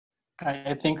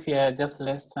I think we are just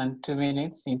less than 2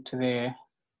 minutes into the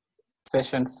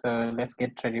session, so let's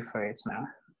get ready for it now.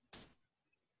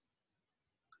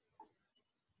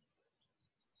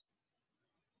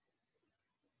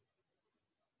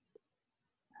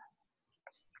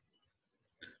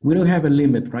 We don't have a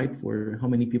limit, right, for how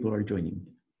many people are joining?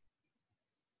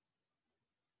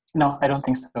 No, I don't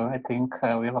think so. I think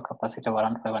we have a capacity of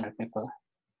around 500 people.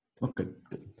 Okay,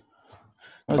 good.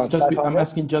 I'm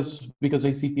asking just because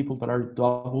I see people that are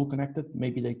double connected.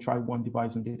 Maybe they tried one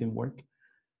device and it didn't work.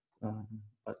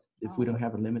 But if we don't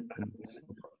have a limit, then it's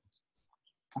no problem.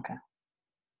 Okay.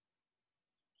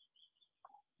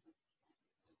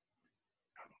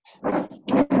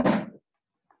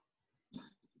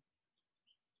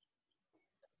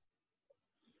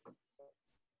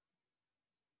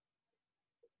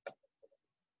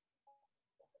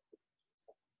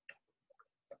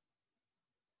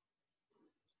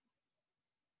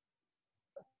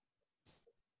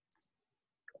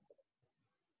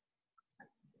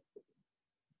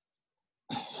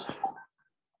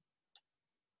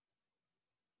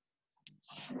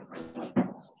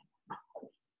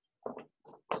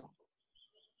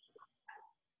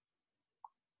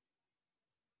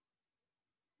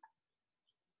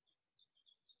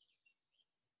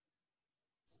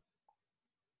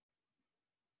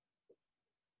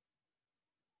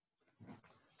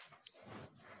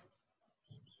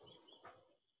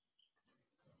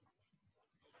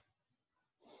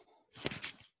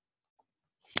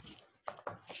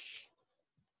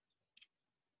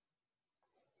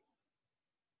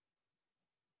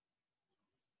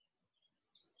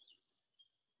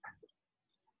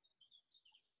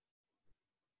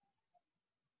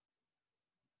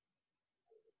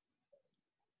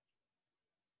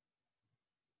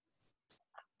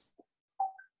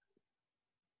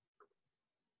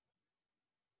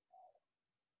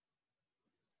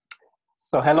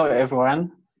 So hello,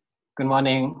 everyone. Good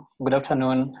morning, good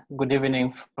afternoon, good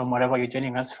evening from wherever you're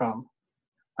joining us from.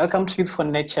 Welcome to Youth for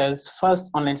Nature's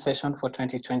first online session for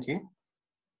 2020.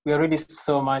 We are really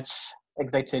so much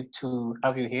excited to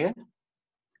have you here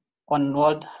on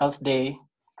World Health Day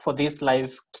for this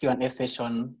live Q&A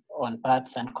session on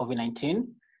bats and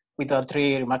COVID-19 with our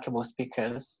three remarkable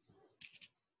speakers.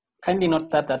 Kindly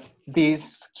note that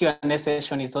this Q&A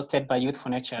session is hosted by Youth for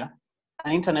Nature,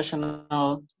 an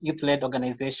international youth-led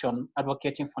organization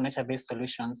advocating for nature-based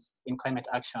solutions in climate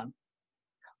action.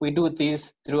 We do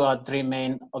this through our three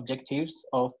main objectives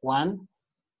of one,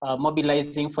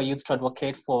 mobilizing for youth to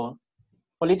advocate for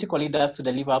political leaders to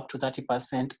deliver up to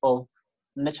 30% of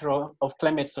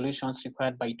climate solutions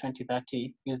required by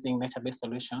 2030 using nature-based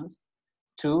solutions.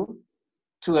 Two,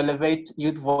 to elevate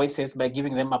youth voices by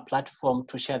giving them a platform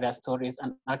to share their stories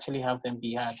and actually have them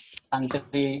be heard. And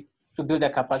three, to build the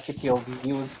capacity of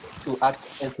youth to act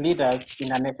as leaders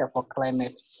in a nature for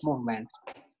climate movement.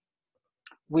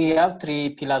 We have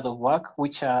three pillars of work,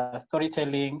 which are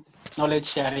storytelling, knowledge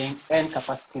sharing, and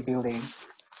capacity building.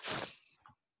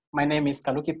 My name is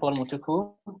Kaluki Paul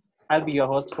Mutuku. I'll be your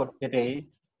host for today,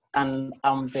 and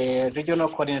I'm the regional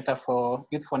coordinator for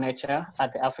Youth for Nature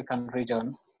at the African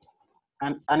region.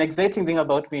 And an exciting thing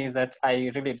about me is that I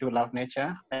really do love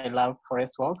nature. I love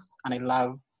forest walks, and I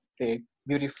love the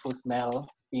beautiful smell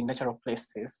in natural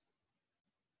places.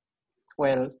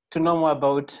 Well, to know more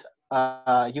about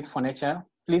Youth for Nature,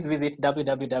 please visit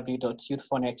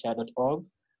www.youthfornature.org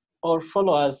or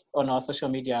follow us on our social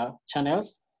media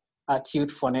channels at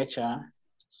Youth for Nature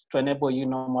to enable you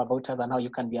know more about us and how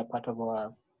you can be a part of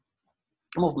our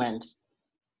movement.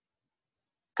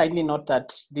 Kindly note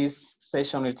that this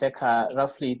session will take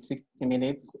roughly 60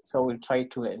 minutes, so we'll try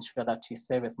to ensure that we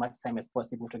save as much time as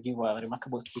possible to give our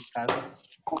remarkable speakers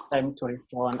time to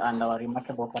respond and our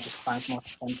remarkable participants more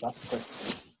time to ask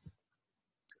questions.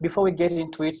 Before we get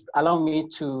into it, allow me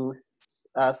to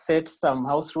set some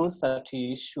house rules that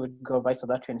we should go by so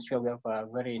that we ensure we have a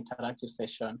very interactive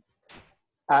session.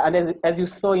 And as you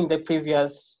saw in the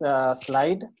previous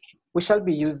slide, we shall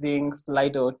be using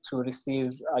Slido to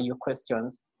receive your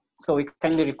questions. So we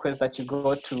kindly request that you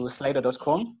go to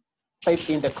slido.com, type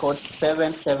in the code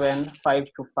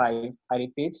 77525. I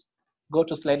repeat, go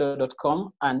to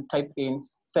slido.com and type in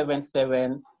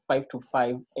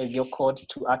 77525 as your code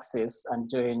to access and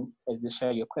join as you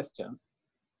share your question.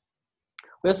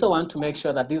 We also want to make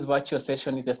sure that this virtual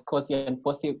session is as cozy and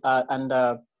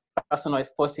personal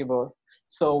as possible.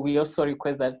 So we also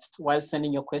request that while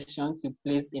sending your questions, you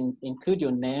please include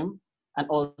your name and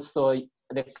also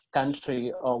the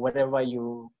country or wherever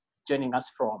you're joining us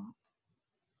from.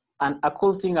 And a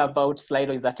cool thing about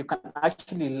Slido is that you can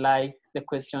actually like the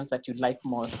questions that you like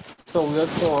most. So we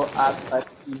also ask that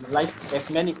you like as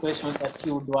many questions that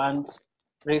you would want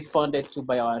responded to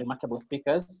by our remarkable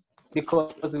speakers,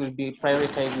 because we'll be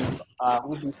prioritizing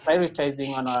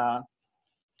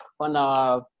on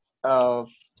our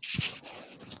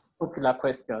popular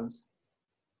questions.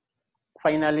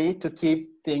 Finally, to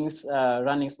keep things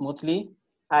running smoothly,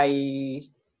 I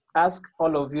ask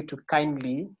all of you to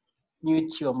kindly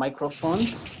mute your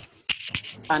microphones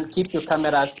and keep your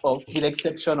cameras off, with the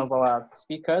exception of our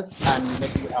speakers and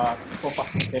maybe our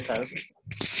co-facilitators.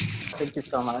 Thank you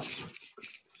so much.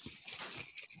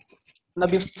 Now,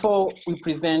 before we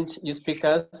present you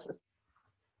speakers,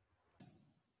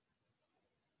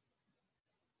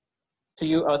 to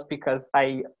you, our speakers,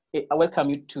 I welcome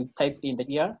you to type in the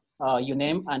here your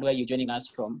name and where you're joining us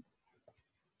from.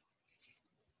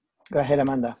 Go ahead,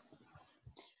 Amanda.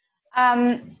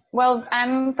 Well,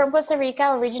 I'm from Costa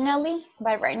Rica originally,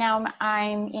 but right now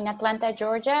I'm in Atlanta,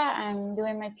 Georgia. I'm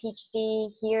doing my PhD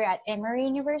here at Emory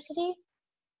University.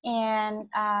 And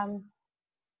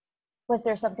was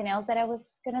there something else that I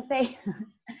was gonna say?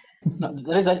 No,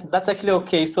 that's actually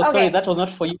okay. So okay. Sorry, that was not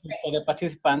for you, for the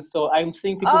participants. So I'm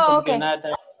seeing people from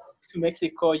Grenada,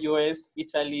 Mexico, US,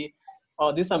 Italy.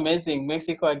 Oh, this is amazing.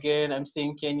 Mexico again. I'm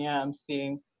seeing Kenya. I'm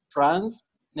seeing France,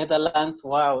 Netherlands.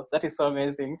 Wow, that is so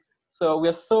amazing. So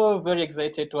we're so very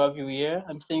excited to have you here.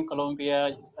 I'm seeing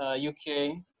Colombia,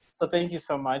 UK. So thank you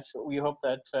so much. We hope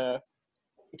that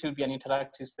it will be an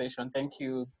interactive session. Thank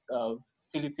you,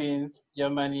 Philippines,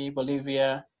 Germany,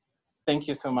 Bolivia. Thank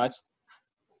you so much.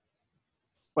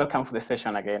 Welcome for the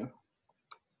session again.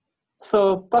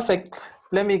 So perfect.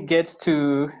 Let me get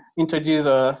to introduce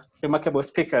our remarkable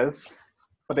speakers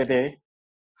for the day.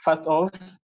 First off,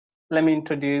 let me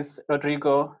introduce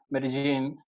Rodrigo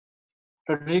Medellín.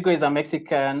 Rodrigo is a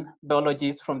Mexican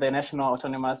biologist from the National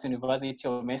Autonomous University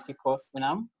of Mexico,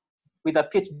 UNAM, with a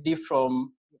PhD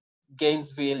from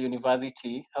Gainesville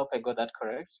University. Hope I got that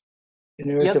correct.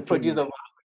 He has produced over,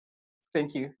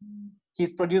 thank you.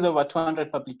 He's produced over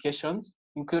 200 publications,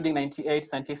 including 98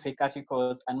 scientific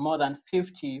articles and more than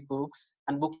 50 books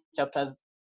and book chapters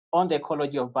on the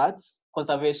ecology of bats,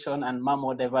 conservation, and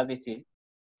mammal diversity.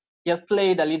 He has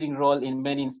played a leading role in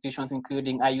many institutions,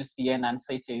 including IUCN and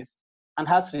CITES, and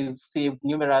has received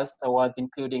numerous awards,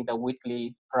 including the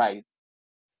Whitley Prize.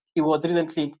 He was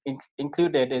recently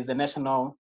included as the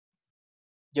National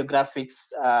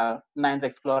Geographic's 9th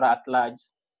Explorer at Large.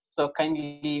 So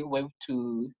kindly wave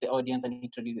to the audience and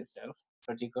introduce yourself,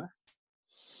 Rodrigo.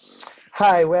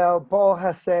 Hi, well, Paul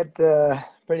has said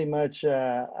pretty much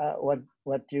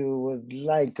what you would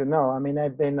like to know. I mean,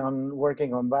 I've been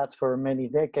working on bats for many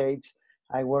decades.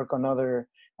 I work on other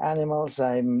animals.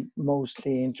 I'm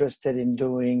mostly interested in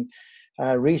doing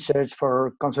research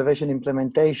for conservation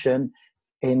implementation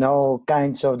in all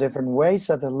kinds of different ways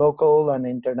at the local and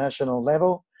international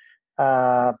level,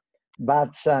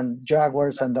 bats and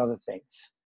jaguars and other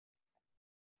things.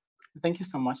 Thank you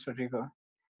so much, Rodrigo.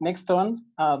 Next on,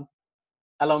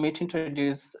 allow me to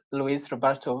introduce Luis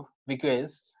Roberto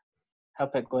Viquez.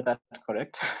 Hope I got that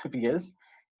correct, Viquez.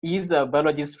 He's a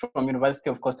biologist from University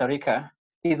of Costa Rica.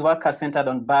 His work has centered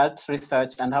on bat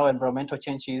research and how environmental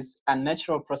changes and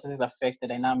natural processes affect the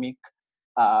dynamic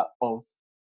of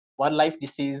wildlife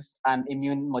disease and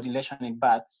immune modulation in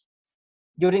bats.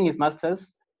 During his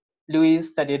master's, Luis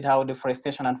studied how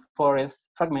deforestation and forest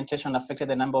fragmentation affected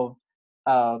the number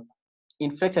of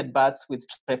infected bats with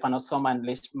trypanosoma and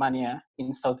leishmania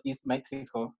in Southeast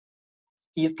Mexico.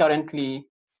 He is currently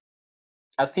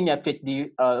a senior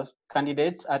PhD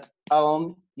candidate at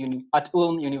Ulm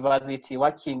University,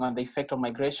 working on the effect of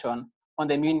migration on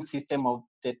the immune system of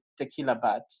the tequila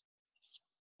bat.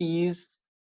 His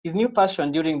new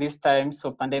passion during this time,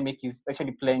 so pandemic, is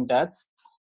actually playing darts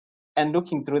and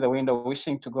looking through the window,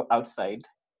 wishing to go outside.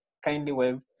 Kindly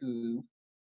wave to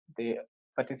the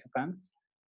participants,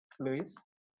 Luis.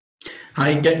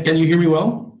 Hi, can you hear me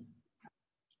well?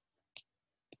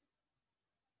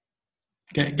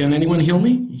 Can anyone hear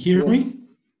me?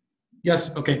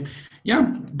 Yes, okay. Yeah,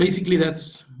 basically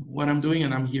that's what I'm doing,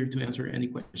 and I'm here to answer any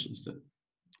questions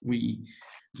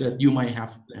that you might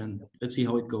have, and let's see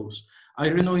how it goes. I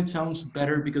don't know, it sounds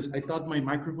better because I thought my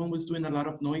microphone was doing a lot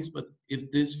of noise, but is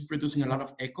this producing a lot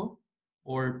of echo,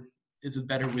 or is it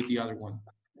better with the other one?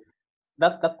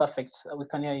 That's perfect. We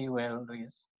can hear you well,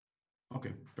 Luis.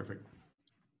 Okay, perfect.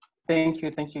 Thank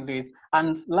you, Luis.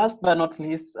 And last but not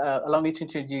least, allow me to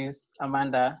introduce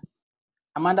Amanda.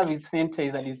 Amanda Vicente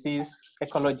is a disease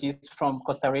ecologist from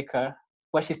Costa Rica,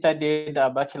 where she studied a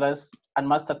bachelor's and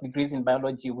master's degrees in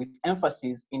biology with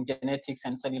emphasis in genetics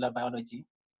and cellular biology.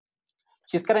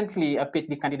 She's currently a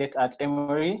PhD candidate at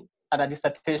Emory, and her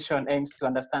dissertation aims to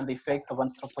understand the effects of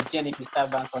anthropogenic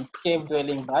disturbance on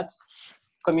cave-dwelling bats,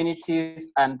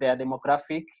 communities, and their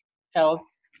demographic, health,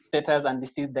 status, and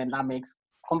disease dynamics,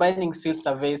 combining field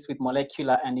surveys with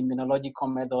molecular and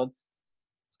immunological methods,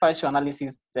 spatial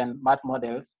analysis, and math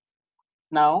models.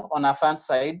 Now, on our fan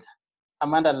side,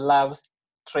 Amanda loves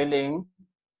trail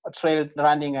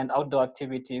running, and outdoor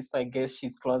activities, so I guess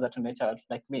she's closer to nature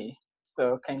like me.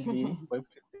 So kindly welcome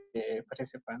the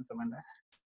participants, Amanda.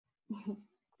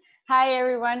 Hi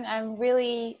everyone,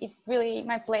 it's really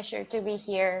my pleasure to be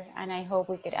here, and I hope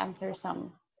we could answer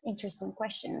some interesting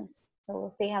questions. So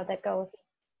we'll see how that goes.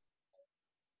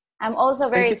 I'm also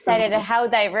very excited at how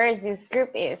diverse this group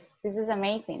is. This is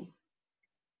amazing.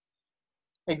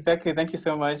 Exactly, thank you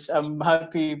so much. I'm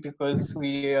happy because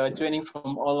we are joining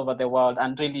from all over the world,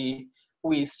 and really,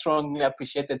 we strongly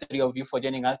appreciate the three of you for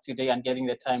joining us today and getting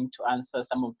the time to answer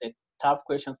some of the tough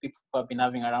questions people have been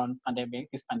having around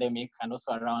this pandemic, and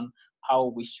also around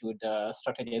how we should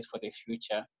strategize for the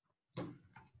future.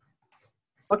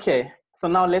 Okay, so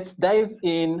now let's dive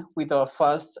in with our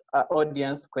first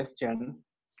audience question.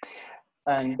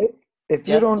 And if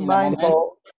you don't mind,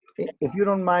 Paul, if you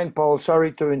don't mind, Paul,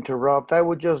 sorry to interrupt. I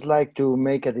would just like to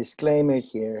make a disclaimer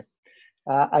here.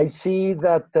 I see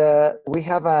that we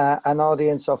have an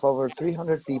audience of over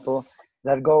 300 people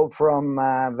that go from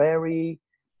very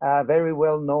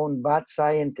well-known bat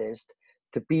scientists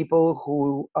to people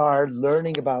who are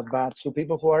learning about bats, to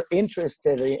people who are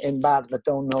interested in bats but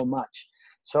don't know much.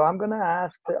 So I'm going to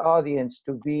ask the audience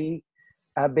to be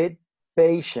a bit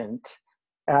patient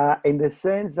in the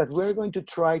sense that we're going to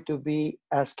try to be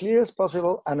as clear as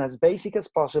possible and as basic as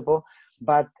possible,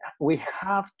 but we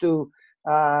have to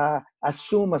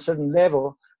assume a certain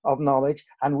level of knowledge,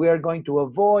 and we are going to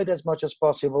avoid as much as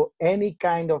possible any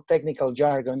kind of technical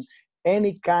jargon,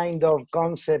 any kind of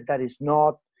concept that is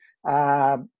not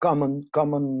common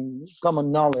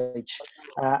knowledge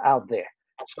out there.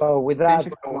 So with that,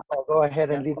 I'll go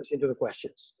ahead and lead us into the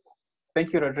questions.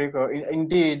 Thank you, Rodrigo.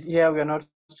 Indeed, here we are not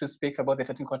to speak about the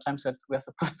technical terms, that we are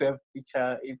supposed to have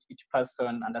each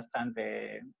person understand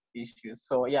the issues.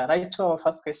 So yeah, right to our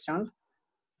first question.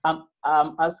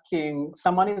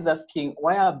 Someone is asking,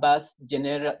 why are bats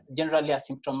generally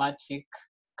asymptomatic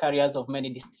carriers of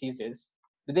many diseases?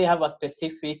 Do they have a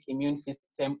specific immune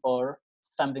system or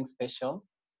something special?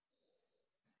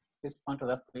 Please respond to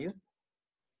that, please.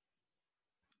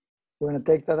 You want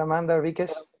to take that, Amanda,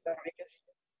 Viquez?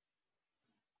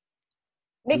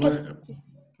 Viquez,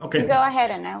 okay. You go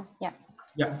ahead and now, yeah.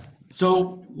 Yeah.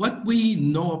 So what we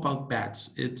know about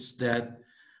bats is that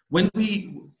when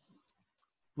we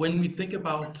think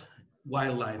about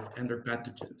wildlife and their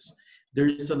pathogens,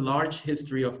 there's a large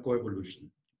history of coevolution,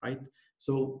 right?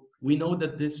 So we know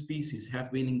that these species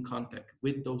have been in contact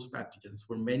with those pathogens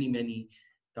for many, many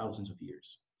thousands of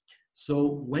years. So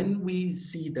when we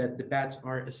see that the bats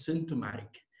are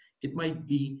asymptomatic, it might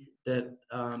be that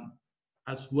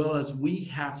as well as we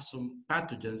have some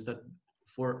pathogens that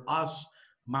for us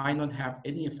might not have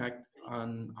any effect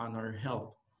on our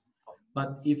health.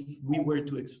 But if we were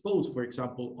to expose, for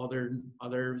example,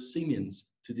 other simians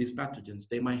to these pathogens,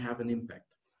 they might have an impact,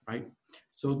 right?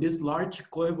 So this large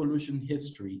coevolution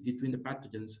history between the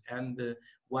pathogens and the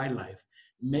wildlife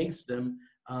makes them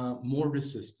more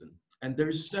resistant. And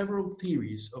there's several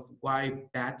theories of why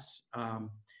bats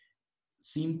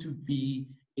seem to be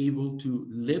able to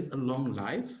live a long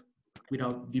life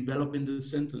without developing the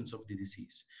symptoms of the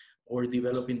disease or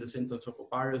developing the symptoms of a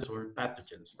virus or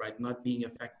pathogens, right? Not being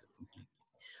affected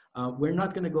completely. We're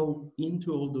not going to go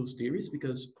into all those theories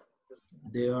because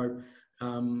they are,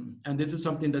 and this is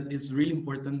something that is really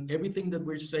important. Everything that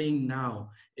we're saying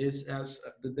now is as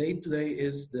the date today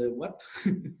is the what?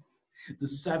 The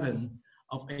 7th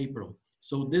of April.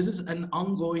 So this is an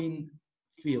ongoing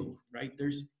field, right?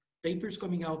 There's papers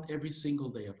coming out every single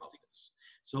day about this.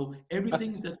 So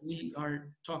everything that we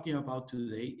are talking about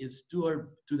today is to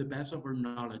the best of our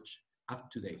knowledge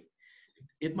up to date.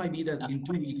 It might be that in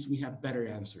 2 weeks we have better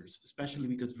answers, especially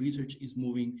because research is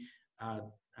moving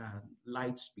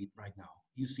light speed right now.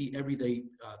 You see everyday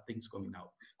things coming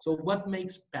out. So what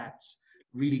makes bats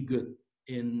really good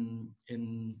in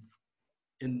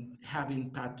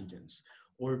having pathogens?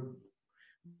 Or,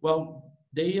 well,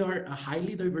 they are a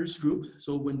highly diverse group.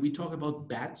 So when we talk about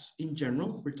bats in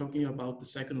general, we're talking about the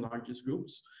second largest group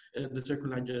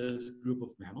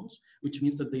of mammals, which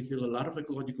means that they fill a lot of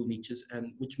ecological niches,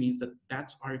 and which means that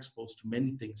bats are exposed to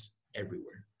many things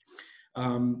everywhere.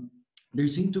 They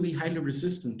seem to be highly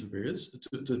resistant to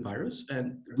the virus,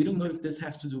 and we don't know if this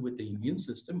has to do with the immune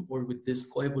system or with this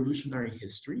coevolutionary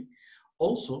history,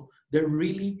 Also, they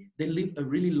live a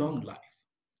really long life.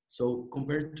 So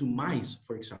compared to mice,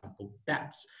 for example,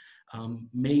 bats,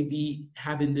 maybe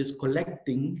having this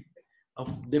collecting of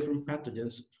different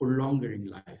pathogens for longer in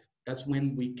life. That's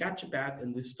when we catch a bat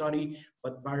and we study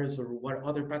what virus or what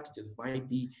other pathogens might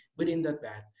be within that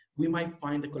bat. We might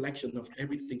find a collection of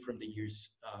everything from the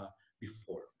years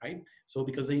before, right? So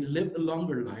because they live a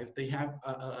longer life, they have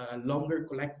a longer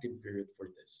collective period for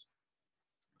this.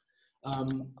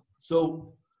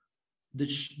 So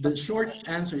the short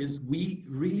answer is we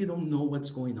really don't know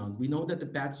what's going on. We know that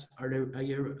the bats are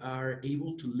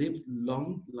able to live long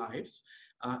lives,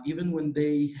 even when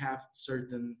they have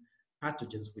certain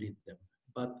pathogens within them.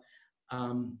 But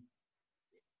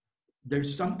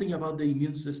there's something about the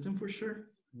immune system for sure.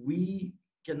 We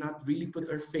cannot really put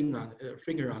our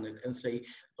finger on it and say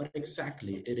what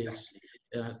exactly it is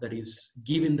that is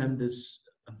giving them this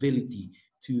ability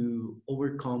to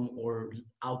overcome or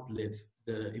outlive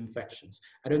the infections.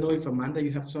 I don't know if Amanda,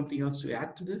 you have something else to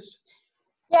add to this?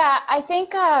 Yeah, I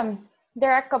think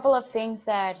there are a couple of things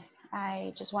that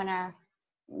I just want to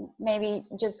maybe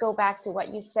just go back to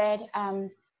what you said.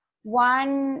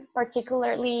 One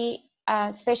particularly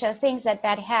special things that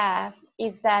bats have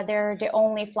is that they're the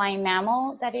only flying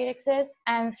mammal that it exists,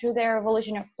 and through their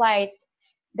evolution of flight,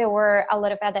 there were a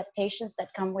lot of adaptations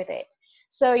that come with it.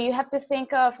 So you have to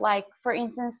think of, like, for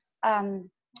instance,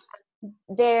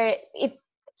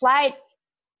 flight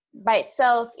by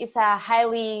itself is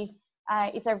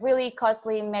it's a really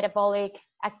costly metabolic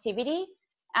activity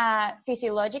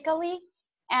physiologically.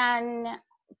 And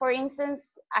for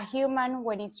instance, a human,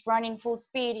 when it's running full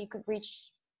speed,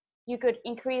 you could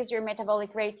increase your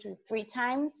metabolic rate to 3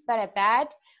 times, but a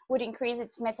bat would increase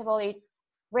its metabolic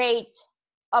rate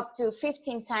up to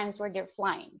 15 times where they're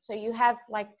flying. So you have,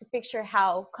 like, to picture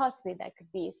how costly that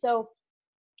could be. So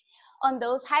on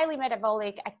those highly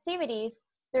metabolic activities,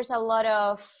 there's a lot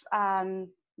of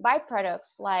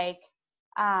byproducts, like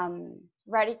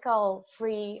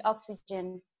radical-free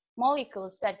oxygen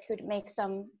molecules that could make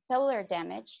some cellular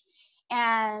damage.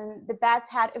 And the bats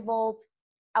had evolved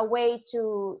a way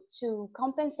to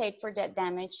compensate for that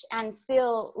damage and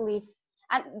still live.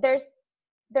 And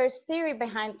there's theory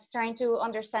behind trying to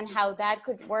understand how that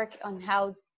could work, on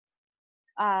how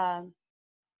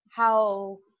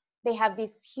they have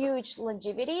this huge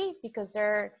longevity, because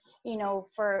they're, you know,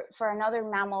 for another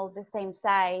mammal the same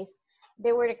size,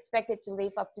 they were expected to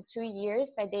live up to 2 years,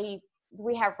 but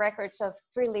we have records of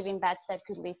free living bats that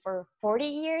could live for 40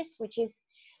 years, which is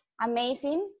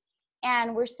amazing.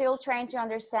 And we're still trying to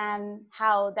understand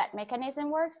how that mechanism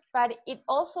works, but it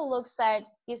also looks that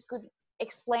this could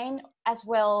explain as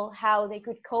well how they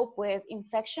could cope with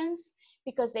infections,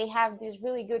 because they have this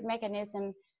really good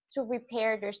mechanism to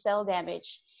repair their cell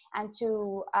damage and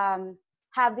to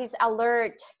have this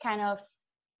alert kind of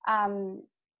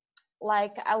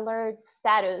like alert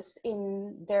status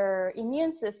in their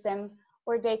immune system,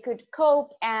 where they could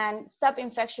cope and stop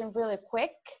infection really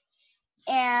quick.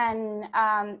 And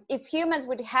if humans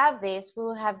would have this, we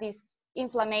will have this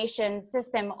inflammation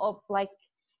system of, like,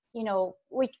 you know,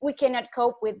 we cannot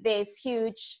cope with this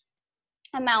huge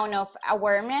amount of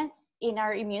awareness in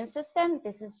our immune system.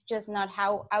 This is just not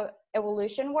how our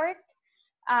evolution worked.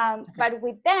 But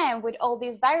with them, with all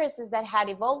these viruses that had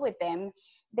evolved with them,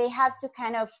 they have to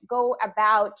kind of go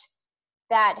about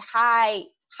that high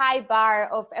bar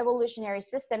of evolutionary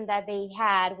system that they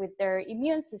had with their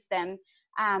immune system.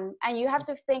 And you have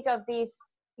to think of these,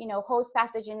 you know, host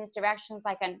pathogen interactions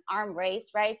like an arm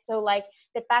race, right? So like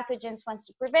the pathogens wants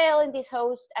to prevail in this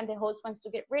host, and the host wants to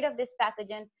get rid of this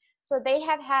pathogen. So they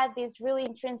have had this really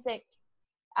intrinsic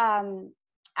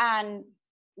and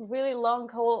really long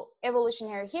whole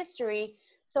evolutionary history.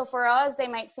 So for us, they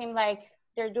might seem like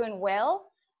they're doing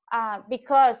well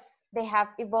because they have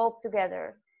evolved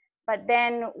together. But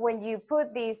then when you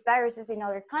put these viruses in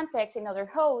other contexts, in other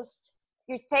hosts,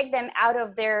 you take them out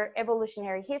of their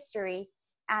evolutionary history.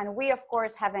 And we, of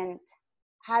course, haven't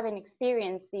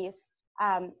experienced this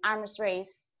arms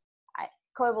race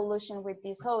coevolution with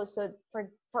these hosts. So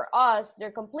for us,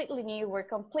 they're completely new, we're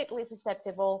completely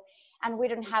susceptible, and we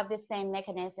don't have the same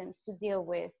mechanisms to deal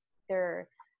with their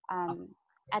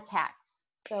attacks.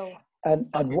 So. And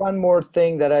one more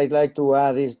thing that I'd like to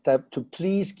add is that to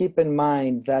please keep in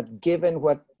mind that, given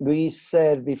what Luis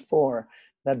said before,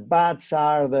 that bats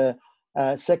are the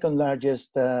second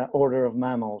largest order of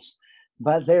mammals,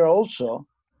 but they're also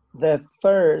the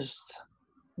first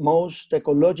most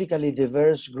ecologically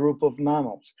diverse group of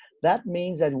mammals. That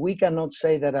means that we cannot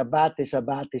say that a bat is a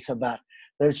bat is a bat.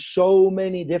 There's so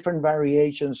many different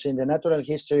variations in the natural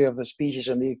history of the species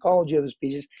and the ecology of the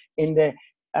species, in the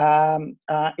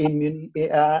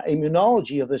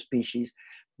immunology of the species,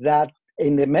 that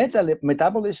in the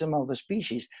metabolism of the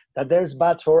species, that there's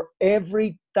bats for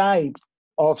every type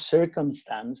of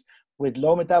circumstance, with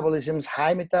low metabolisms,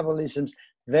 high metabolisms,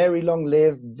 very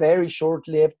long-lived, very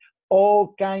short-lived,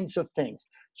 all kinds of things.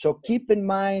 So keep in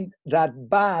mind that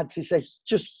bats is a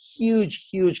just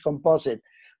huge composite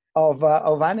of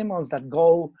animals that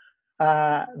go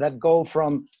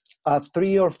from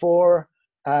 3 or 4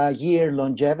 year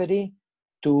longevity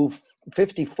to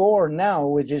 54 now,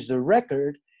 which is the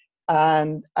record,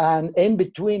 and in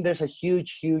between there's a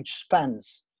huge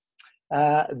spans.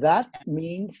 That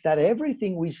means that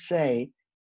everything we say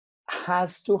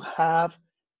has to have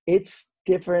its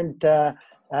different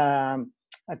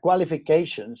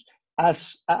qualifications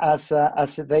as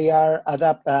they are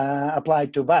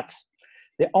applied to bats.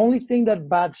 The only thing that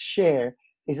bats share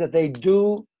is that they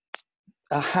do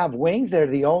have wings. They're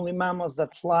the only mammals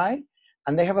that fly,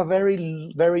 and they have a very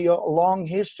long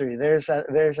history. There's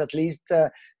at least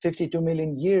 52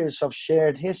 million years of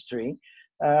shared history.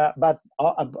 But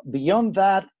beyond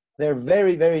that, they're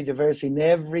very diverse in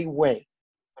every way.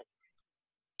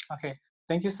 Okay,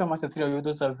 thank you so much, the three of you.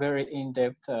 Those are very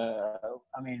in-depth,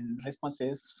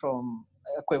 responses from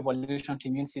coevolution to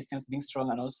immune systems being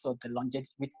strong, and also the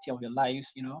longevity of your life,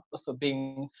 also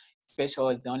being special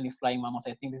as the only flying mammals.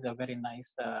 I think this is a very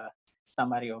nice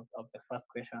summary of the first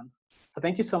question. So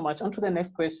thank you so much. On to the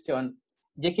next question.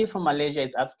 JK from Malaysia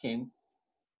is asking,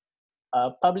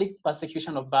 public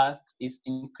persecution of bats is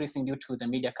increasing due to the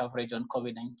media coverage on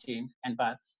COVID-19 and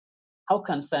bats. How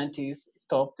can scientists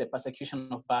stop the persecution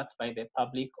of bats by the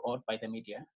public or by the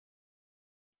media?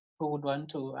 Who would want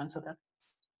to answer that?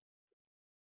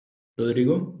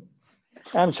 Rodrigo?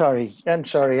 I'm sorry.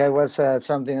 I was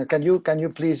something. Can you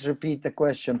please repeat the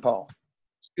question, Paul?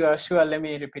 Sure. Let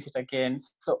me repeat it again.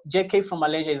 So JK from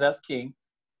Malaysia is asking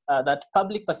that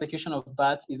public persecution of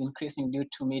bats is increasing due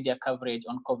to media coverage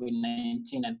on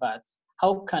COVID-19 and bats.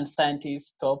 How can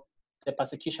scientists stop the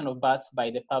persecution of bats by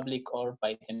the public or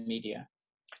by the media?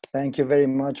 Thank you very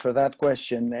much for that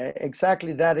question.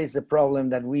 Exactly, that is the problem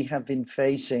that we have been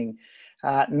facing,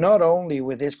 not only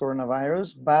with this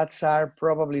coronavirus. Bats are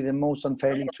probably the most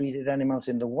unfairly treated animals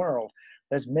in the world.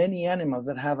 There's many animals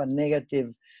that have a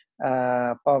negative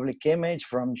public image,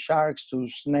 from sharks to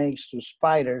snakes to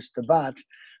spiders to bats,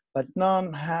 but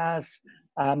none has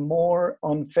a more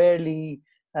unfairly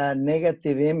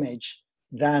negative image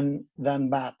than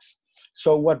bats.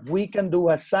 So what we can do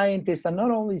as scientists, and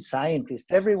not only scientists,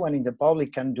 everyone in the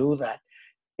public can do that,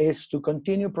 is to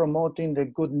continue promoting the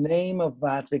good name of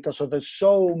bats, because of the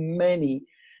so many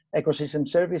ecosystem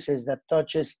services that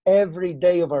touches every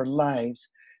day of our lives,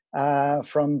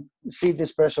 from seed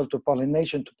dispersal to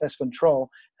pollination to pest control,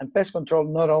 and pest control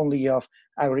not only of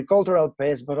agricultural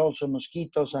pests, but also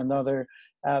mosquitoes and other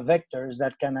vectors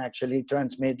that can actually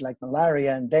transmit, like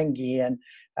malaria and dengue and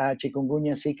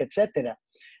chikungunya, Zika, etc.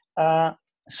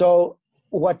 So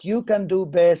what you can do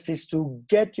best is to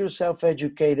get yourself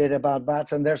educated about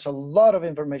bats, and there's a lot of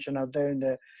information out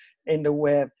there in the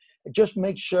web. Just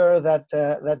make sure that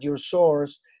that your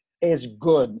source is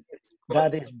good,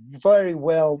 that is very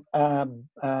well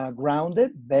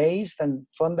grounded, based, and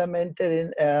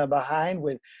fundamented behind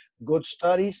with good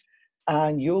studies,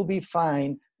 and you'll be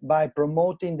fine by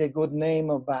promoting the good name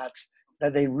of bats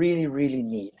that they really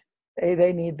need.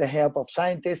 They need the help of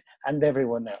scientists and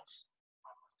everyone else.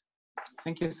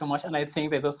 Thank you so much. And I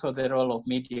think there's also the role of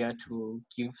media to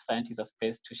give scientists a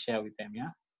space to share with them, yeah?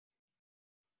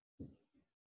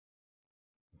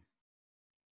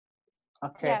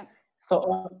 Okay, yeah.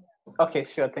 So, okay,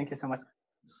 sure, thank you so much.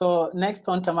 So next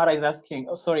one, Tamara is asking,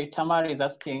 Tamara is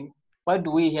asking, why do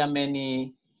we hear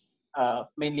mainly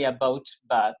about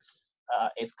bats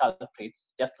as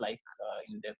culprits, just like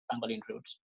in the pangolin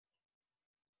route?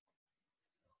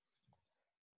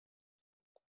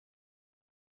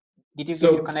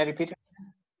 Can I repeat it?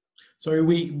 Sorry,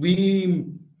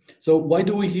 so why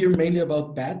do we hear mainly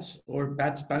about bats or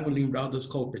bats, pangolin route as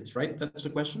culprits, right? That's the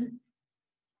question?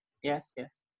 Yes.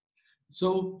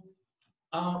 So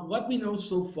what we know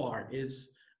so far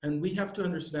is, and we have to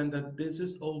understand that this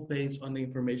is all based on the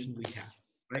information we have,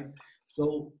 right?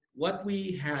 So what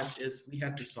we had is, we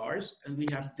had the SARS, and we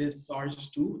have this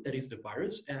SARS-2, that is the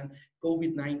virus, and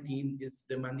COVID-19 is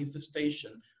the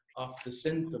manifestation of the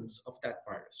symptoms of that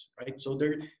virus, right? So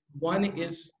one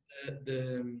is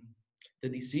the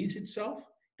disease itself,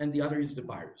 and the other is the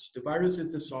virus. The virus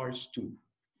is the SARS-2.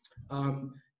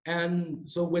 And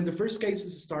so when the first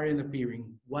cases started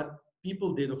appearing, what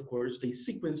people did, of course, they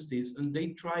sequenced this, and they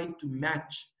tried to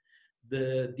match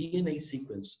the DNA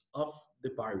sequence of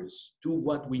the virus to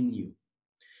what we knew.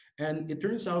 And it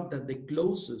turns out that the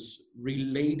closest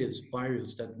related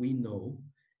virus that we know,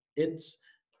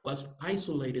 was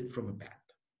isolated from a bat,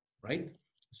 right?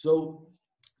 So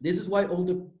this is why all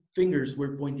the fingers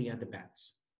were pointing at the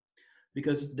bats,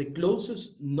 because the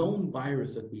closest known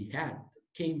virus that we had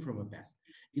came from a bat.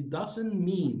 It doesn't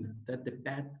mean that the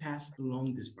bat passed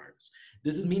along this virus.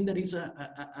 Does it mean that it's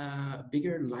a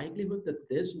bigger likelihood that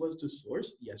this was the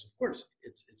source? Yes, of course,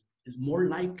 it's more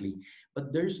likely,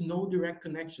 but there's no direct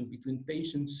connection between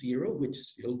patient 0, which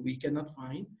still we cannot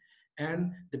find,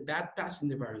 and the bat passing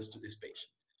the virus to this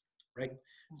patient, right?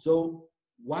 So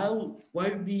while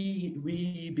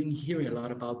we've been hearing a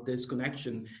lot about this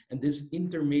connection and this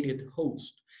intermediate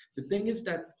host, the thing is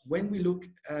that when we look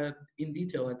in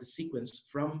detail at the sequence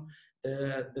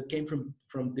that came from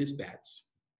these bats,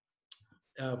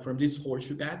 from this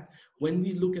horseshoe bat, when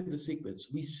we look at the sequence,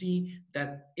 we see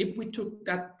that if we took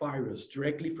that virus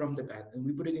directly from the bat and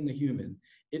we put it in a human,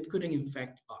 it couldn't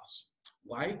infect us.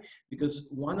 Why? Because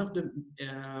one of the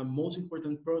most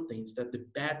important proteins that the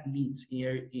bat needs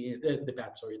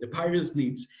the virus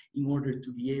needs in order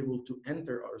to be able to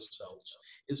enter our cells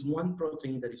is one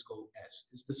protein that is called S.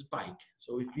 It's the spike.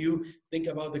 So if you think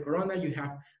about the corona, you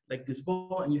have like this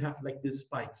ball and you have like these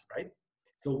spikes, right?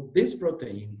 So this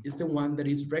protein is the one that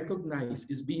is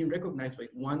being recognized by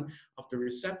one of the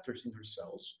receptors in our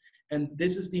cells. And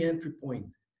this is the entry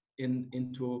point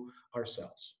into our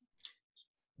cells.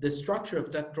 The structure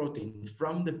of that protein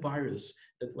from the virus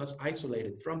that was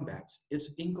isolated from bats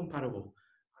is incompatible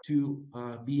to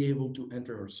be able to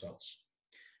enter our cells.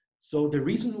 So the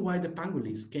reason why the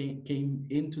pangolins came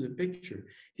into the picture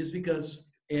is because,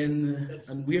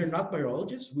 and we are not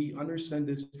biologists, we understand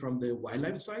this from the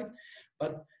wildlife side,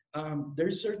 but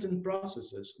there's certain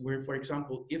processes where, for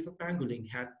example, if a pangolin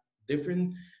had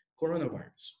different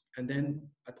coronavirus and then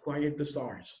acquired the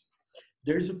SARS,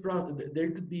 there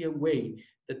could be a way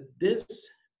that this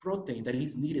protein that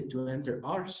is needed to enter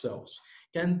our cells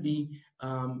can be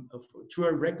through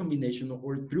a recombination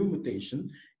or through mutation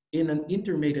in an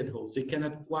intermediate host. They can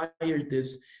acquire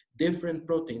this different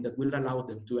protein that will allow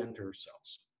them to enter our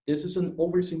cells. This is an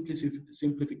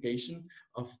oversimplification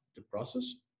of the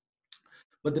process.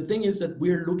 But the thing is that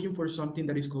we're looking for something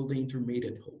that is called the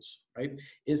intermediate host, right?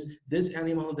 Is this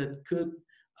animal that could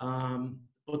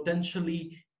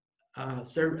potentially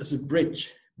serve as a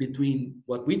bridge between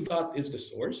what we thought is the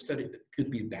source, that it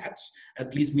could be bats.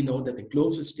 At least we know that the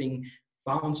closest thing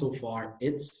found so far,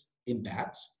 it's in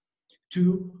bats,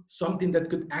 to something that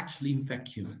could actually infect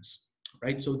humans,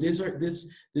 right? So this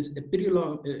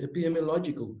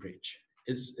epidemiological bridge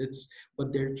it's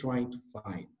what they're trying to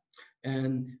find.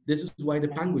 And this is why the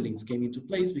pangolins came into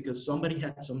place, because somebody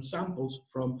had some samples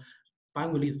from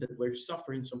pangolins that were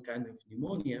suffering some kind of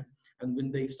pneumonia. And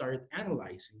when they started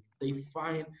analyzing, they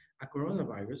find a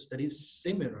coronavirus that is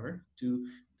similar to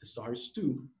the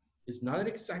SARS-2. It's not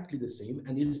exactly the same,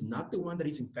 and it is not the one that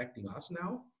is infecting us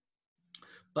now.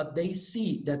 But they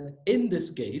see that in this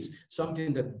case,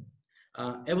 something that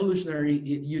evolutionary,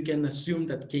 you can assume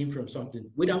that came from something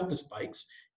without the spikes.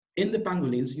 In the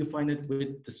pangolins, you find it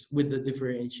with the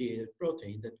differentiated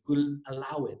protein that will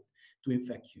allow it to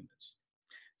infect humans.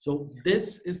 So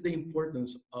this is the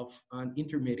importance of an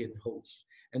intermediate host.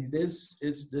 And this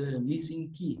is the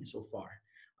missing key so far.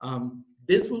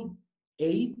 This will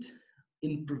aid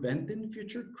in preventing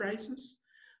future crises,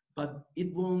 but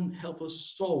it won't help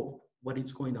us solve what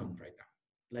is going on right now.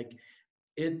 Like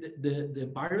the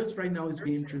virus right now is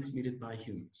being transmitted by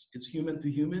humans. It's human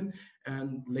to human.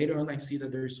 And later on, I see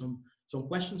that there's some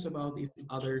questions about if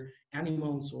other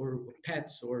animals or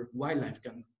pets or wildlife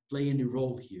can play any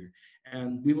role here.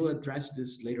 And we will address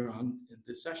this later on in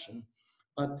this session.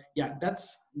 But yeah,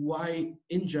 that's why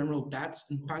in general, bats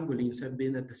and pangolins have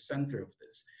been at the center of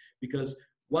this, because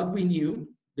what we knew,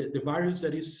 the virus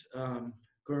that is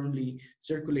currently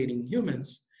circulating in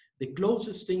humans, the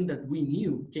closest thing that we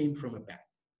knew came from a bat,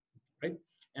 right?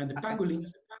 And the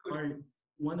pangolins are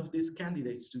one of these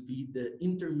candidates to be the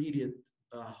intermediate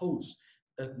host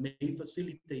that may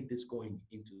facilitate this going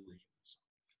into the humans.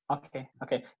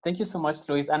 Okay. Thank you so much,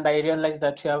 Luis. And I realize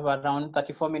that we have around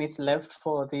 34 minutes left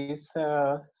for this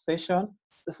session.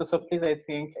 So please, I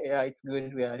think it's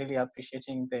good. We are really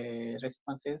appreciating the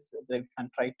responses. They can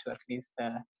try to at least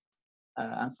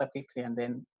answer quickly, and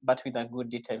then, but with a good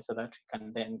detail, so that we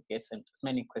can then get as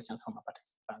many questions from our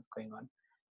participants going on.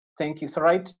 Thank you. So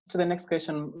right to the next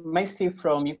question, Macy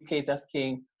from UK is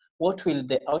asking, what will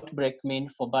the outbreak mean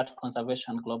for bat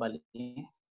conservation globally?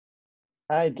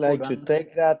 I'd like to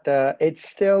take that. It's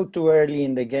still too early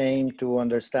in the game to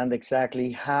understand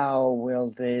exactly how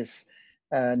will this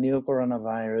new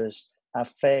coronavirus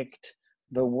affect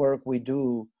the work we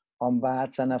do on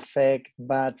bats and affect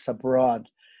bats abroad.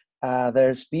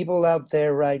 There's people out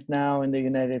there right now in the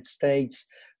United States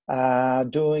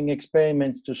doing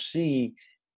experiments to see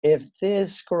if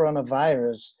this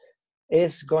coronavirus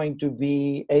is going to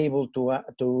be able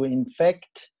to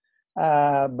infect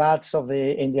bats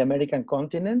in the American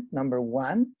continent, number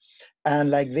one.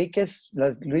 And like Luis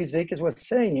Viquez was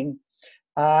saying,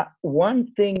 one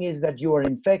thing is that you are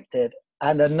infected,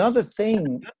 and another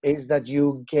thing is that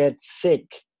you get sick.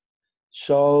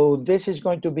 So this is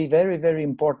going to be very, very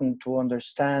important to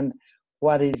understand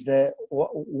what's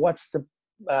the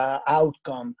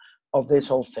outcome of this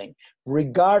whole thing.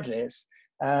 Regardless,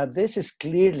 this is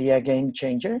clearly a game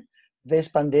changer. This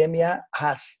pandemic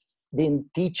has been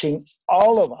teaching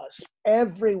all of us,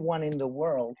 everyone in the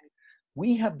world.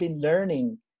 We have been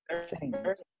learning things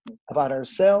about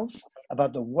ourselves,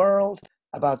 about the world,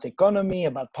 about the economy,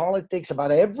 about politics,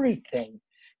 about everything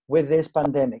with this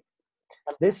pandemic.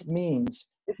 This means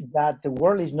that the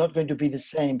world is not going to be the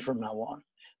same from now on.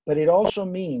 But it also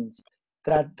means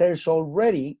that there's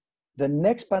already, the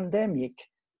next pandemic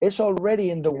is already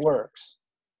in the works.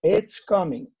 It's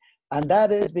coming. And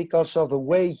that is because of the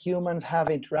way humans have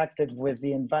interacted with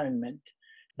the environment,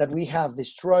 that we have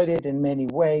destroyed it in many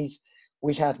ways.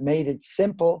 We have made it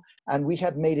simple, and we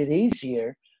have made it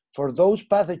easier for those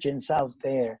pathogens out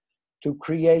there to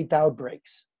create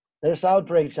outbreaks. There's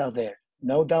outbreaks out there,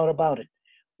 no doubt about it.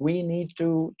 We need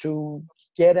to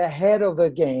get ahead of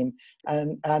the game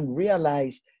and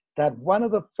realize that one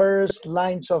of the first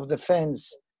lines of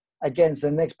defense against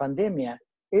the next pandemic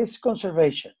is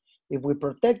conservation. If we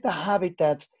protect the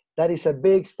habitats, that is a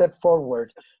big step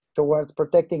forward towards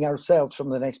protecting ourselves from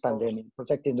the next pandemic,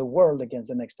 protecting the world against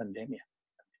the next pandemic.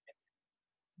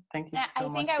 Thank you so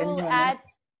much.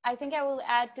 I think I will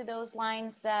add to those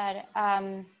lines that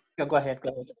go ahead.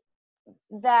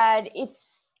 That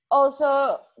it's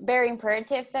also very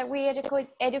imperative that we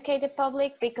educate the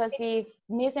public, because if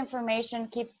misinformation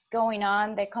keeps going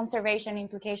on, the conservation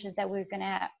implications that we're going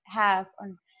to have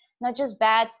on not just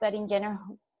bats, but in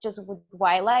general, just with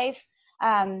wildlife,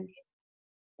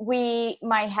 we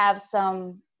might have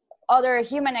some other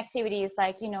human activities,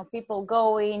 like, people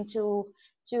going to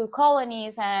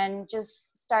colonies and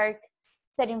just start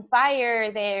setting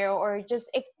fire there, or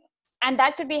and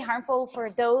that could be harmful for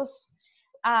those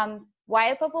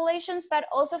wild populations, but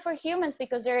also for humans,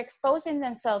 because they're exposing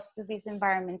themselves to these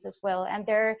environments as well, and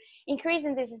they're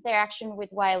increasing this interaction with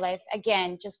wildlife,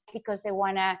 again, just because they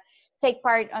want to take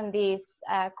part on this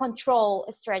control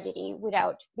strategy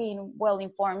without being well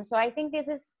informed. So I think this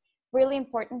is really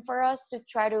important for us to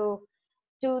try to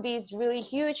do these really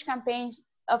huge campaigns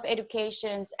of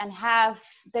educations and have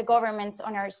the governments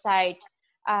on our side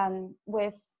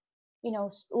with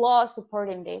law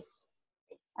supporting this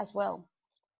as well.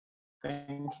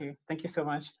 Thank you so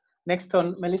much. Next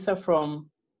on, Melissa from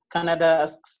Canada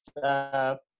asks,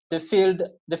 the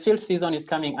field season is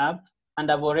coming up,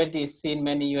 and I've already seen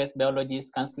many US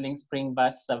biologists canceling spring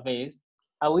batch surveys.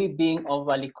 Are we being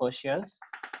overly cautious?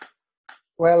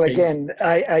 Well, again,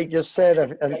 I just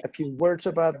said a few words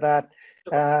about that.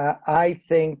 I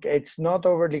think it's not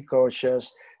overly cautious,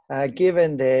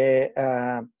 given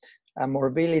the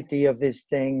morbidity of this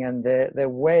thing and the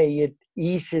way it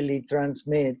easily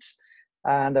transmits,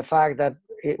 and the fact that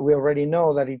we already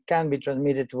know that it can be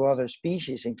transmitted to other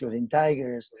species, including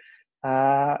tigers.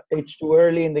 It's too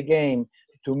early in the game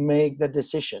to make the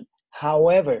decision.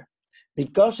 However,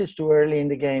 because it's too early in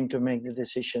the game to make the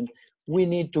decision, we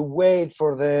need to wait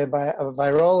for the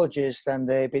virologists and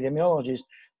the epidemiologists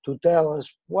to tell us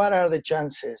what are the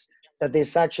chances that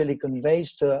this actually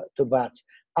conveys to bats.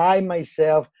 I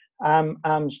myself,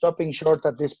 I'm stopping short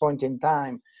at this point in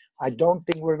time. I don't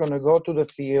think we're going to go to the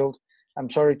field. I'm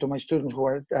sorry to my students who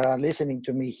are listening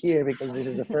to me here, because this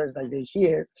is the first that they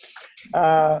hear.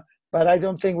 But I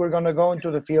don't think we're going to go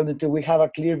into the field until we have a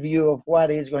clear view of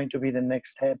what is going to be the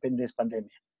next step in this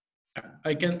pandemic.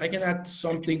 I can add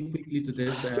something quickly to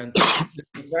this, and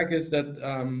the fact is that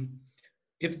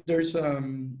if there's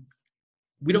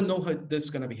we don't know how this is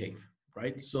going to behave,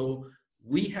 right? So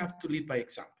we have to lead by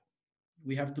example.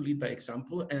 We have to lead by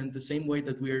example, and the same way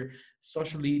that we're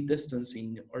socially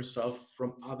distancing ourselves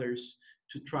from others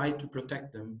to try to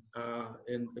protect them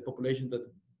in the population that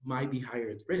might be higher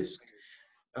at risk,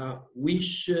 we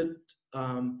should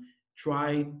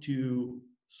try to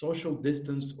social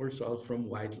distance ourselves from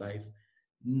wildlife,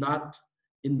 not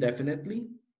indefinitely,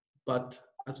 but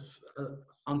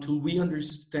until we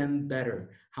understand better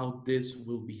how this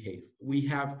will behave. We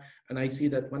have, and I see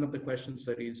that one of the questions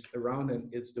that is around, and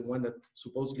is the one that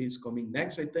supposedly is coming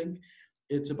next, I think,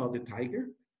 it's about the tiger.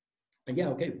 And yeah,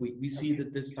 okay, we see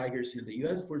that this tigers in the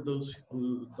US, for those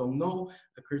who don't know,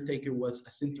 a caretaker was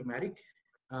asymptomatic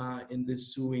in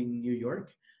this zoo in New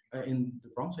York, in the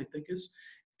Bronx, I think is.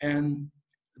 And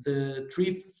the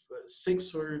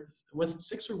was it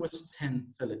 6 or was it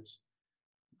 10 felids?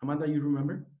 Amanda, you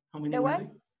remember? How many The were what? they?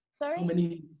 Sorry? How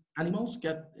many animals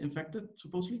get infected,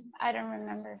 supposedly? I don't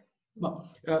remember. Well,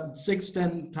 6,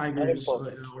 10 tigers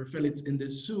or felids in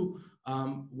this zoo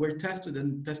were tested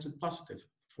and tested positive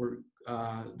for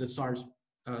the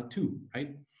SARS-2,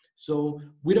 right? So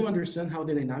we don't understand how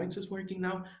the dynamics is working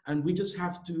now, and we just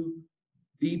have to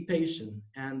be patient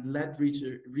and let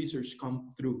research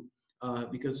come through.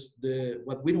 Because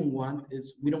what we don't want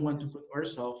is, we don't want to put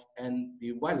ourselves and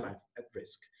the wildlife at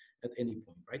risk at any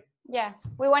point, right? Yeah,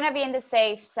 we want to be in the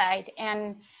safe side.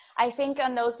 And I think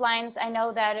on those lines, I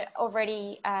know that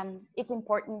already it's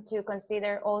important to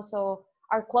consider also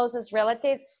our closest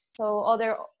relatives. So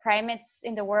other primates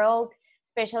in the world,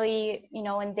 especially, you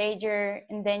know,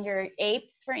 endangered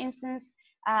apes, for instance,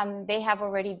 they have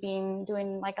already been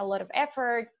doing like a lot of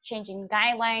effort, changing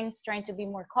guidelines, trying to be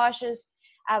more cautious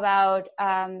about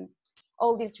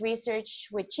all this research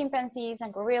with chimpanzees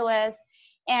and gorillas.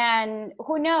 And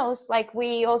who knows, like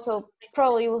we also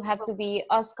probably will have to be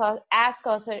as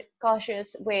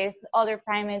cautious with other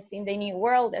primates in the new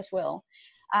world as well.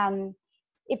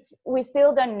 We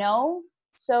still don't know,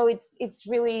 so it's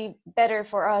really better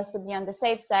for us to be on the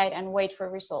safe side and wait for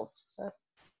results. So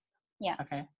yeah.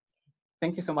 Okay,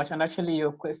 thank you so much. And actually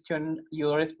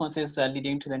your responses are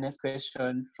leading to the next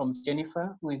question from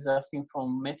Jennifer, who is asking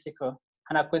from Mexico.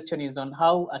 And her question is on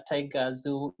how a tiger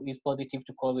zoo is positive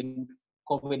to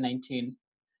COVID-19.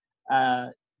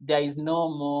 There is no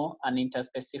more an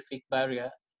interspecific barrier.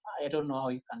 I don't know how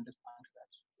you can respond to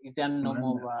that. Is there no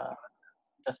more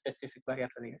interspecific barrier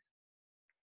to this?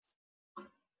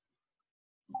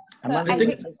 So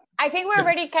I think we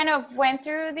already kind of went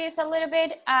through this a little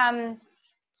bit.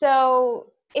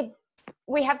 So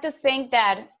we have to think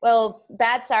that, well,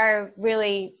 bats are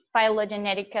really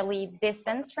phylogenetically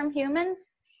distanced from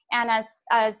humans, and as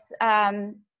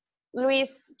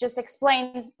Luis just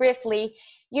explained briefly,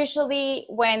 usually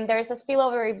when there's a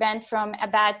spillover event from a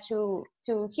bat to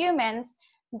humans,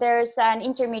 there's an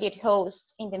intermediate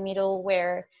host in the middle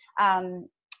where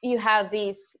you have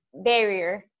this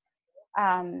barrier,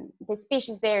 the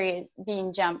species barrier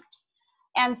being jumped.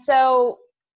 And so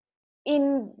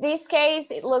in this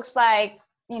case, it looks like,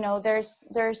 you know,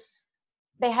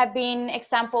 there have been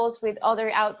examples with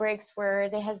other outbreaks where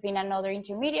there has been another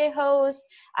intermediate host.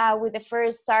 With the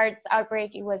first SARS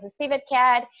outbreak, it was a civet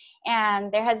cat,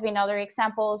 and there has been other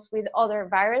examples with other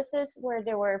viruses where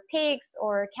there were pigs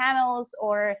or camels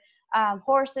or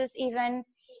horses even.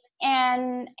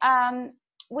 And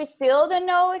we still don't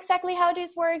know exactly how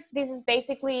this works. This is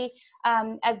basically,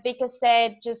 as Viquez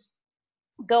said, just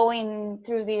going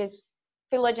through this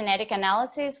phylogenetic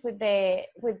analysis with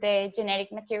the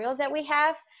genetic material that we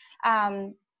have.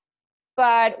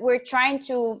 But we're trying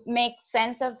to make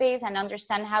sense of this and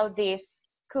understand how this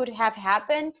could have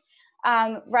happened.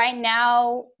 Right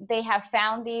now, they have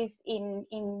found this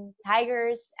in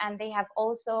tigers, and they have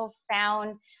also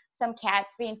found some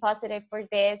cats being positive for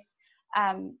this.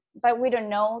 But we don't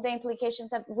know the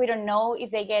implications of, we don't know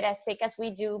if they get as sick as we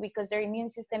do, because their immune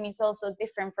system is also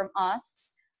different from us.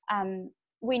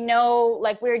 We know,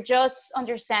 like, we're just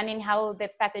understanding how the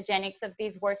pathogenics of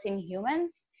this works in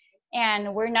humans,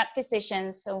 and we're not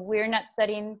physicians, so we're not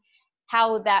studying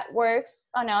how that works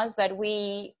on us, but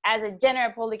we, as a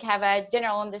general public, have a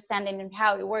general understanding of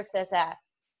how it works as a,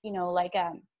 you know, like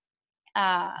a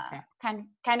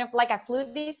kind of like a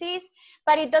flu disease,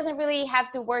 but it doesn't really have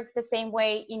to work the same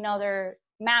way in other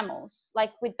mammals.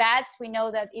 Like with bats, we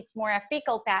know that it's more a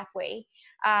fecal pathway,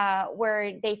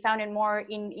 where they found it more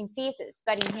in feces,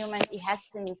 but in humans it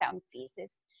hasn't been found in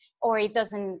feces, or it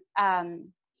doesn't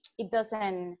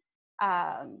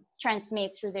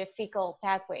transmit through the fecal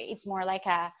pathway. It's more like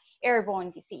a airborne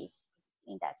disease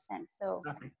in that sense. So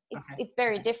it's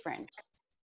very different.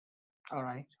 All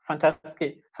right,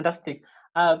 fantastic.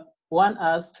 One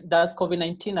asks, does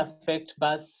COVID-19 affect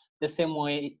bats the same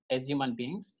way as human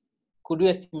beings? Could we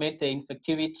estimate the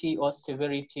infectivity or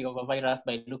severity of a virus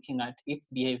by looking at its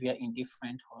behavior in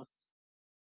different hosts?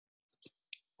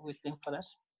 Who is looking for that?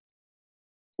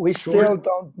 We still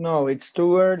don't know. It's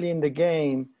too early in the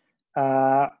game.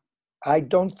 I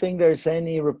don't think there's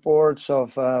any reports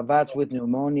of bats with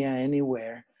pneumonia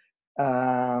anywhere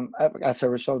as a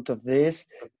result of this.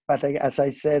 But as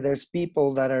I said, there's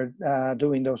people that are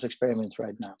doing those experiments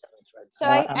right now. So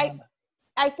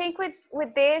I think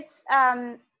with this,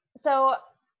 so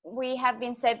we have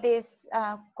been said this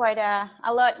quite a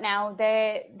lot now.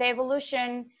 The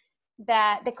evolution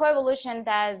the coevolution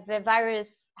that the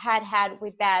virus had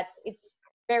with bats, it's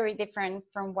very different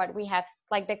from what we have,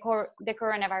 like the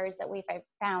coronavirus that we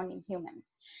found in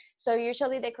humans. So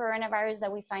usually the coronavirus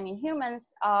that we find in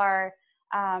humans are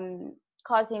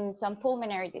causing some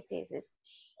pulmonary diseases,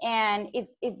 and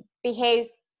it behaves.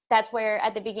 That's where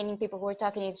at the beginning people were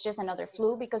talking it's just another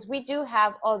flu, because we do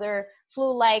have other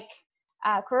flu-like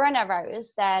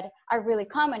coronavirus that are really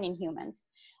common in humans.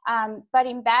 But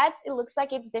in bats, it looks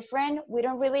like it's different. We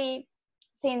don't really,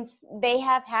 since they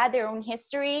have had their own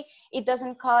history, it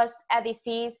doesn't cause a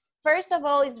disease. First of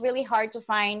all, it's really hard to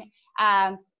find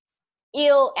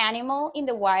ill animal in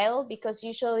the wild, because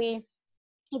usually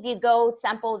if you go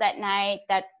sample that night,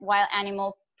 that wild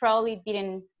animal probably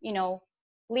didn't,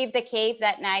 leave the cave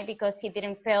that night because he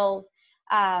didn't feel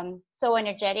so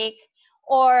energetic,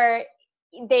 or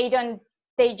they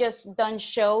just don't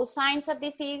show signs of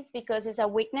disease because it's a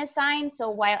weakness sign. So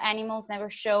wild animals never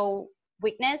show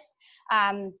weakness.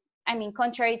 I mean,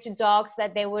 contrary to dogs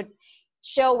that they would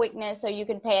show weakness so you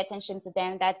can pay attention to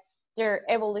them. That's their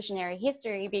evolutionary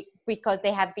history, because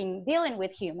they have been dealing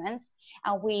with humans,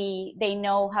 and they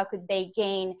know how could they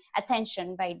gain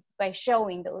attention by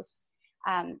showing those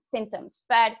symptoms.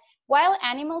 But wild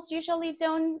animals usually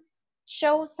don't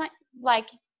show like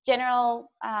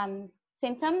general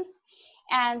symptoms,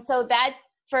 and so that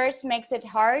first makes it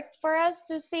hard for us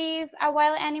to see a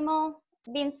wild animal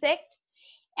being sick.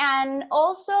 And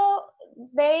also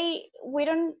we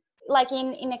don't, like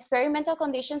in experimental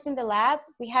conditions in the lab,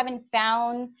 we haven't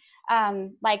found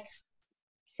like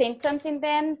symptoms in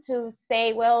them to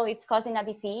say, well, it's causing a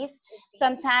disease.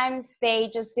 Sometimes they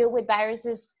just deal with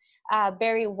viruses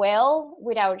very well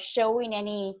without showing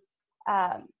any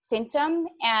symptom,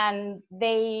 and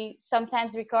they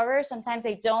sometimes recover, sometimes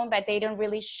they don't, but they don't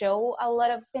really show a lot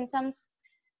of symptoms.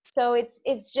 So it's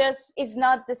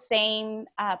not the same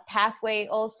pathway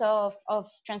also of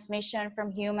transmission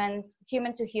from human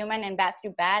to human and bat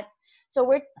through bat. So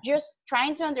we're just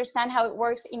trying to understand how it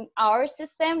works in our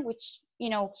system, which,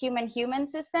 human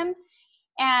system.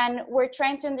 And we're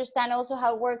trying to understand also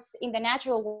how it works in the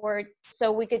natural world,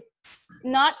 so we could,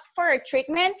 not for a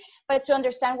treatment, but to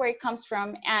understand where it comes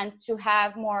from and to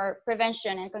have more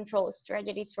prevention and control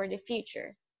strategies for the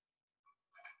future.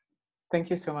 Thank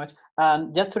you so much.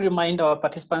 And just to remind our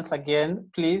participants again,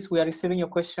 please, we are receiving your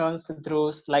questions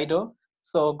through Slido.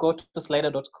 So go to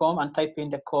slido.com and type in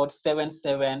the code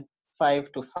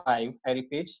 77525. I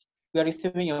repeat, we are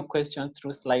receiving your questions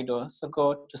through Slido. So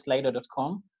go to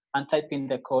slido.com and type in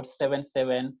the code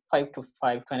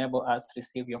 77525 to enable us to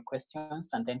receive your questions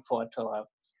and then forward to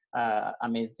our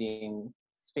amazing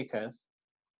speakers.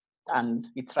 And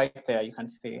it's right there, you can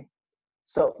see.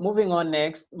 So moving on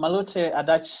next, Malute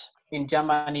Adach in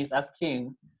Germany is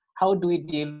asking, how do we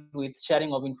deal with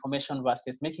sharing of information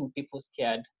versus making people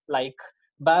scared? Like,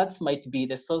 birds might be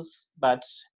the source, but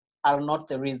are not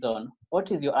the reason.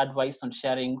 What is your advice on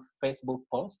sharing Facebook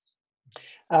posts?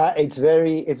 It's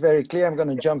very clear. I'm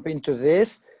going to jump into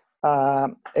this.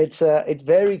 It's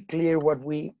very clear what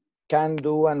we can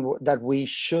do and that we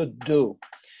should do.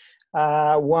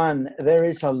 One, there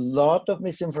is a lot of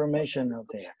misinformation out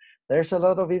there. There's a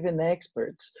lot of even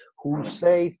experts who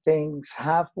say things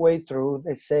halfway through.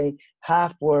 They say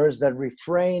half words that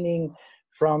refraining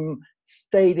from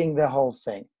stating the whole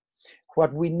thing.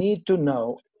 What we need to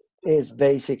know is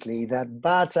basically that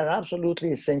bats are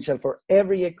absolutely essential for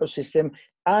every ecosystem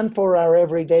and for our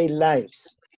everyday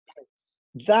lives.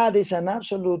 That is an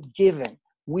absolute given.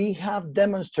 We have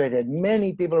demonstrated,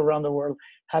 many people around the world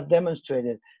have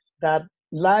demonstrated that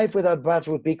life without bats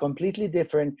would be completely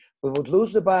different. We would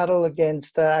lose the battle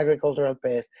against agricultural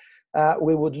pests.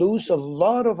 We would lose a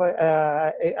lot of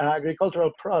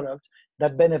agricultural products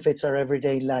that benefits our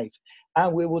everyday life.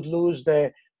 And we would lose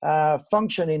the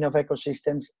functioning of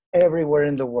ecosystems everywhere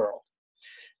in the world.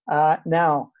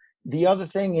 Now, the other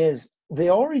thing is the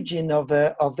origin of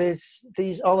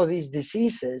all of these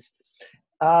diseases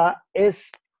is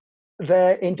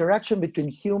the interaction between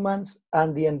humans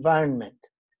and the environment,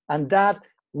 and that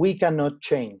we cannot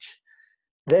change.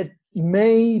 That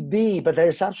may be, but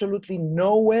there's absolutely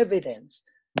no evidence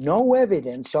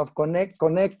of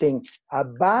connecting a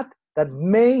bat that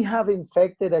may have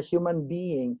infected a human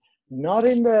being, not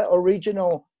in the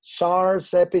original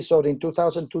SARS episode in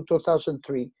 2002,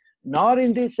 2003, not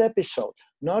in this episode,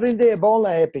 not in the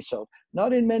Ebola episode,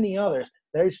 not in many others.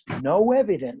 There's no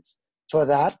evidence for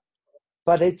that,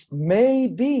 but it may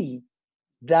be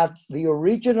that the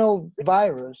original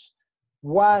virus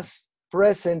was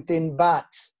present in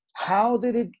bats. How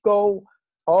did it go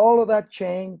all of that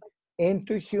chain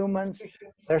into humans.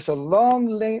 There's a long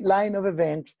line of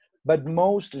events, but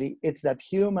mostly it's that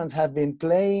humans have been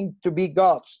playing to be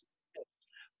gods.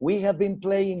 We have been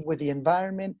playing with the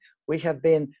environment. We have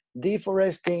been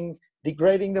deforesting,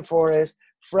 degrading the forest,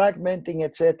 fragmenting,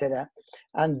 etc.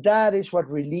 And that is what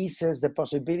releases the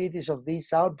possibilities of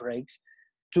these outbreaks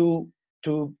to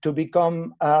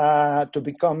become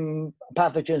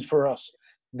pathogens for us.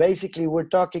 Basically, we're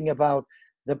talking about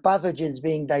the pathogens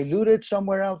being diluted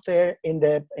somewhere out there in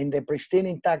the pristine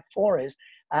intact forest,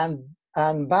 and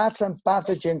bats and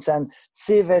pathogens and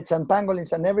civets and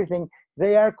pangolins and everything,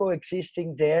 they are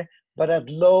coexisting there, but at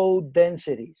low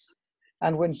densities.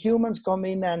 And when humans come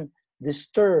in and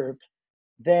disturb,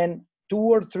 then 2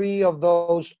 or 3 of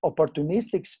those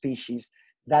opportunistic species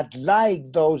that like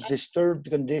those disturbed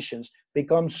conditions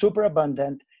become super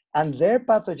abundant, and their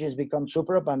pathogens become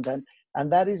super abundant, and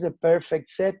that is a perfect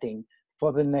setting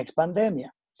for the next pandemic.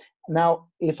 Now,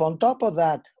 if on top of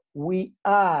that, we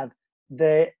add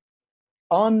the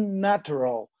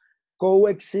unnatural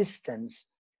coexistence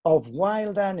of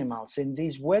wild animals in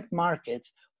these wet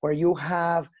markets, where you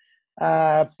have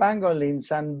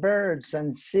pangolins and birds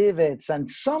and civets and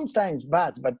sometimes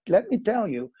bats, but let me tell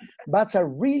you, bats are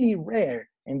really rare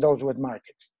in those wet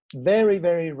markets. Very,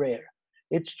 very rare.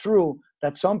 It's true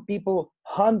that some people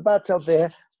hunt bats out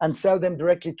there and sell them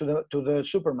directly to the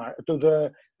supermarket, to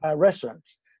the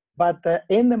restaurants. But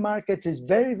in the markets, it's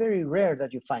very, very rare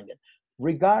that you find it.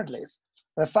 Regardless,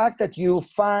 the fact that you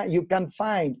can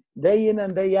find day in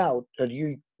and day out, that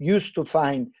you used to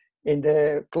find in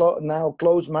the now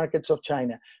closed markets of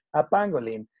China, a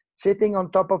pangolin sitting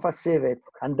on top of a civet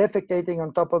and defecating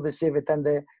on top of the civet, and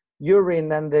the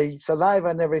urine and the saliva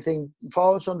and everything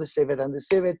falls on the civet, and the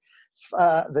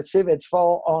civets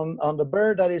fall on the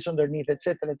bird that is underneath,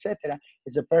 etc., etc.,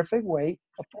 is a perfect way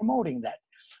of promoting that.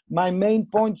 My main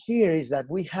point here is that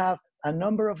we have a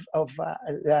number of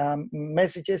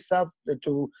messages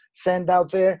to send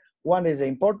out there. One is the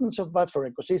importance of bats for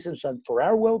ecosystems and for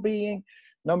our well-being.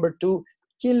 Number 2,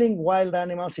 killing wild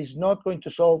animals is not going to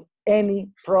solve any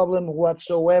problem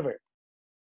whatsoever.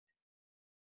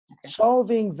 Okay.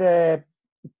 Solving the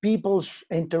people's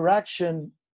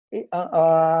interaction,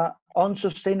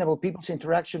 unsustainable people's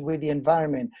interaction with the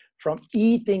environment, from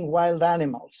eating wild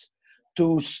animals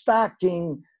to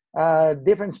stacking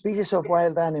different species of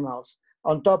wild animals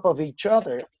on top of each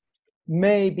other,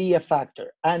 may be a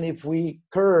factor. And if we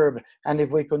curb and if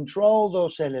we control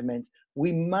those elements,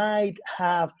 we might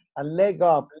have a leg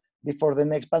up before the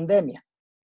next pandemic.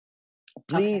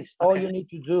 Please, all you need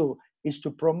to do is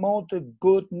to promote the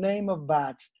good name of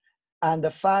bats and the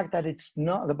fact that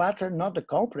the bats are not the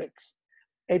culprits.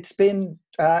 It's been,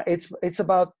 it's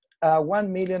about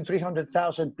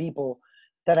 1,300,000 people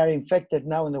that are infected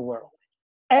now in the world.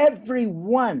 Every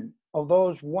one of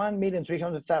those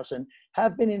 1,300,000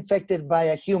 have been infected by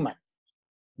a human,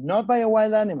 not by a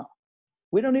wild animal.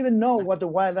 We don't even know what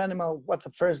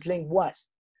the first link was.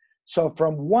 So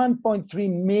from 1.3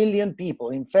 million people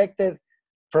infected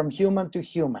from human to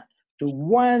human to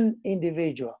one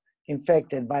individual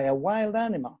infected by a wild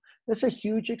animal, that's a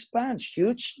huge expanse,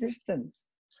 huge distance.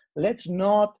 Let's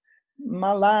not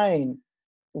malign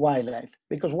wildlife,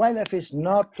 because wildlife is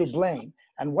not to blame,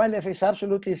 and wildlife is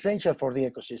absolutely essential for the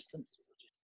ecosystems.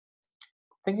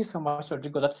 Thank you so much,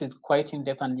 Rodrigo. That is quite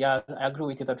in-depth, and yeah, I agree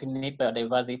with you that we need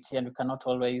biodiversity, and we cannot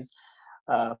always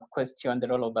question the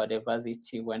role of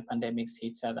biodiversity when pandemics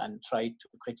hit us and try to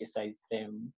criticize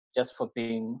them just for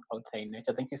being out there in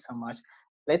nature. Thank you so much.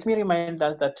 Let me remind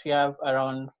us that we have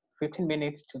around 15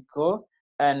 minutes to go,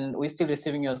 and we're still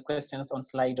receiving your questions on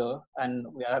Slido, and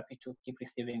we are happy to keep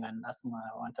receiving and asking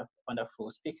our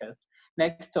wonderful speakers.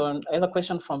 Next on, I have a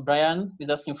question from Brian, who's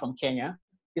asking from Kenya.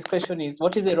 His question is,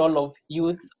 what is the role of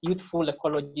youthful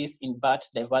ecologists in bat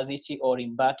diversity or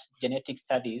in bat genetic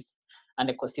studies and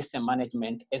ecosystem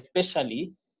management,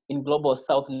 especially in global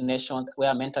South nations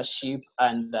where mentorship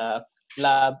and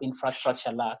lab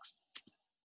infrastructure lacks?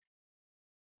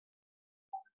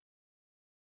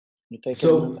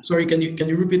 So, sorry, can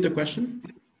you repeat the question?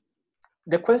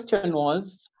 The question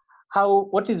was,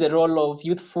 what is the role of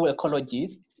youthful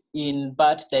ecologists in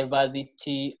bat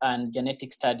diversity and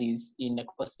genetic studies in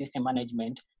ecosystem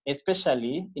management,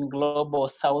 especially in global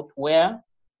South where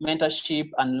mentorship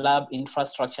and lab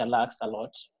infrastructure lacks a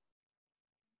lot?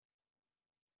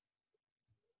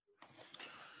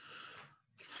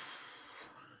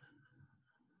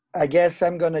 I guess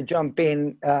I'm going to jump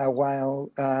in while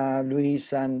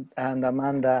Luis and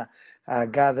Amanda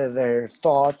gather their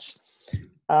thoughts.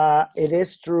 It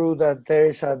is true that there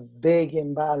is a big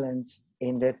imbalance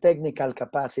in the technical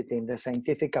capacity, in the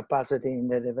scientific capacity in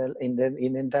the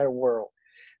entire world.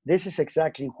 This is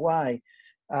exactly why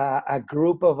a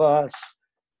group of us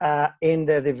in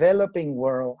the developing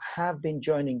world have been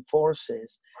joining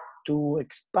forces to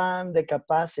expand the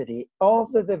capacity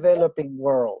of the developing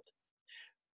world.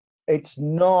 It's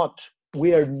not,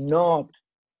 we are not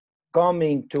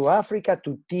coming to Africa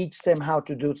to teach them how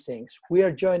to do things. We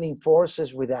are joining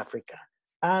forces with Africa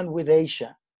and with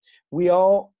Asia. We're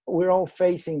all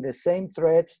facing the same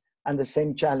threats and the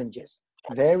same challenges.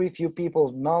 Very few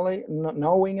people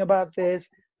knowing about this,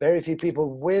 very few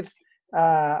people with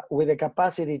the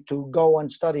capacity to go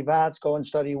and study bats, go and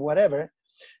study whatever,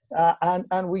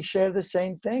 and we share the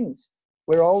same things.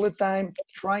 We're all the time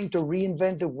trying to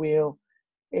reinvent the wheel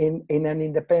in an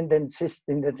independent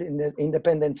system, in the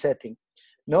independent setting.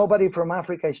 Nobody from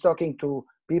Africa is talking to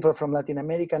people from Latin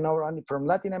America. No one from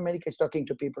Latin America is talking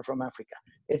to people from Africa.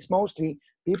 It's mostly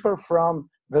people from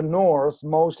the north,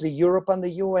 mostly Europe and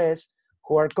the US,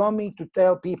 who are coming to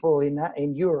tell people in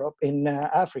Europe, in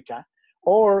Africa,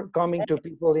 or coming to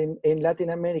people in Latin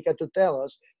America to tell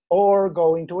us, or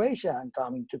going to Asia and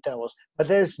coming to tell us. But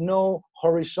there's no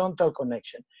horizontal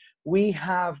connection. We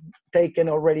have taken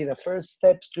already the first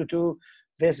steps to do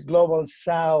this Global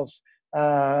South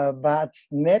BATS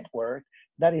network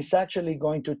that is actually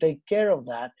going to take care of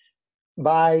that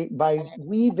by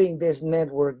weaving this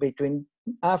network between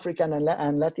African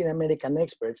and Latin American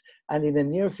experts. And in the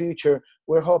near future,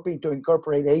 we're hoping to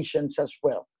incorporate Asians as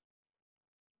well.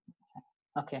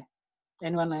 Okay.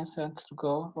 Anyone else wants to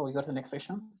go, or we go to the next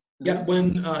section? Yeah,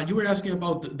 when you were asking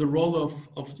about the role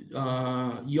of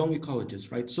young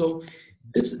ecologists, right? So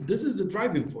this is the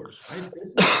driving force, right?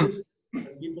 This is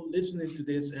people listening to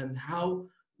this and how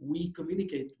we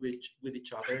communicate with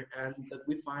each other, and that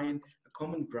we find a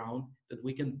common ground that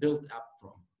we can build up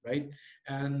from, right?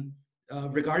 And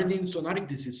regarding zoonotic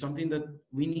disease, something that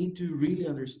we need to really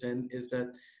understand is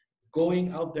that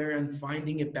going out there and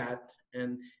finding a bat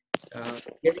and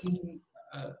getting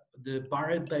the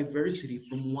biodiversity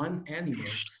from one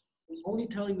animal is only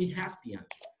telling me half the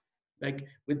answer. Like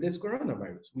with this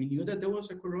coronavirus, we knew that there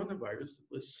was a coronavirus that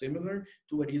was similar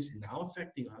to what is now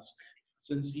affecting us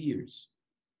since years.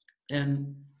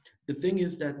 And the thing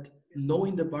is that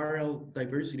knowing the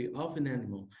biodiversity of an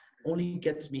animal only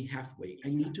gets me halfway. I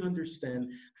need to understand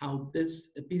how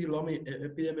this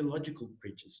epidemiological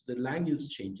bridges, the land use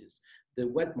changes, the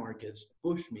wet markets,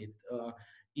 bushmeat,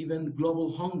 even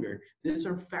global hunger, these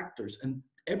are factors, and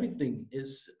everything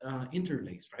is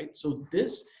interlaced, right? So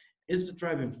this is the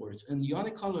driving force. And young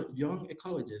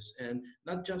ecologists, and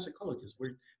not just ecologists,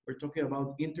 we're talking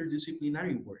about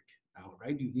interdisciplinary work now,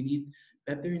 right? We need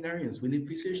veterinarians, we need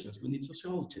physicians, we need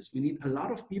sociologists, we need a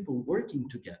lot of people working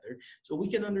together so we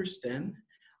can understand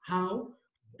how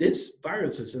these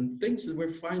viruses and things that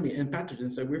we're finding and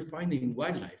pathogens that we're finding in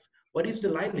wildlife, what is the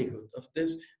likelihood of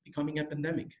this becoming a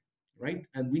pandemic, right?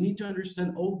 And we need to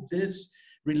understand all this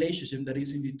relationship that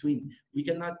is in between. We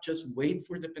cannot just wait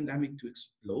for the pandemic to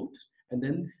explode and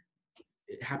then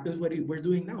it happens what we're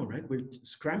doing now, right? We're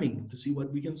scrambling to see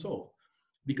what we can solve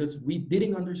because we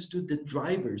didn't understood the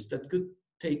drivers that could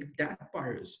take that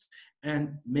virus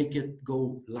and make it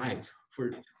go live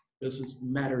for this is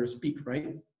matter of speak,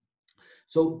 right?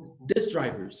 So these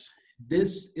drivers,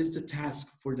 this is the task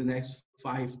for the next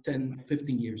 5, 10,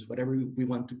 15 years, whatever we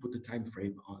want to put the time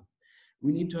frame on.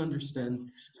 We need to understand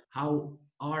how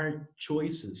our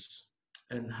choices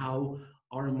and how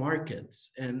our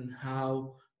markets and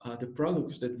how the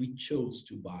products that we chose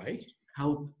to buy,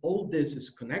 how all this is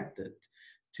connected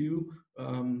to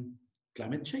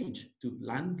climate change, to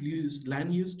land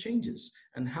use changes,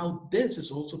 and how this is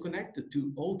also connected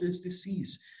to all this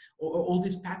disease or all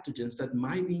these pathogens that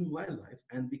might be in wildlife.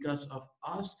 And because of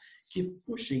us keep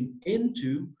pushing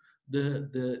into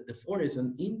the forest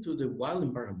and into the wild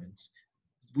environments,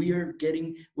 we're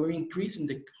increasing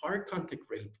the hard contact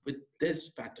rate with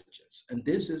these pathogens. And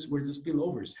this is where the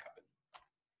spillovers happen.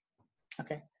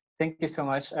 Okay, thank you so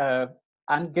much.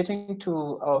 And getting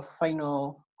to our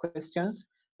final questions,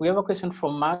 we have a question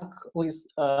from Mark, who is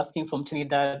asking from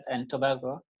Trinidad and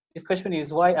Tobago. His question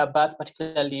is, why are bats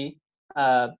particularly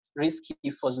risky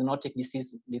for zoonotic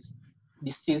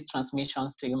disease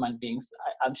transmissions to human beings?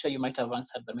 I'm sure you might have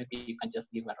answered, but maybe you can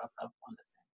just give a wrap up on the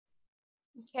same.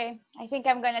 Okay, I think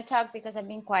I'm going to talk because I've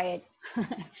been quiet.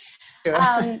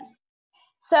 Sure.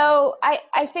 So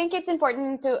I think it's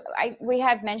important we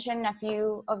have mentioned a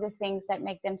few of the things that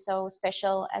make them so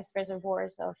special as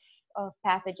reservoirs of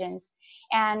pathogens.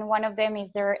 And one of them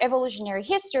is their evolutionary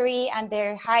history and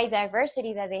their high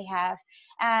diversity that they have.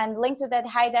 And linked to that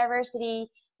high diversity,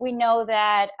 we know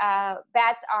that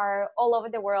bats are all over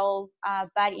the world,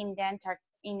 but in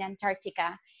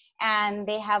Antarctica. and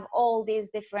they have all these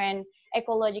different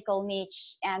ecological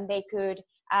niche, and they could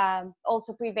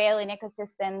also prevail in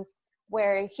ecosystems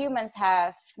where humans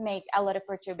have made a lot of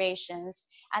perturbations,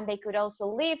 and they could also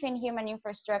live in human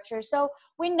infrastructure. So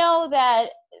we know that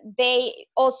they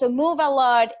also move a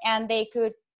lot, and they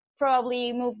could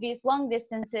probably move these long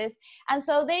distances, and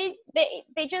so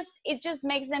it just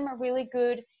makes them a really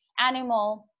good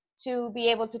animal to be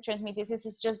able to transmit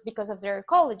diseases just because of their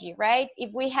ecology, right?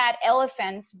 If we had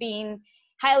elephants being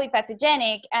highly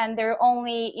pathogenic and they're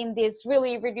only in this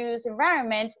really reduced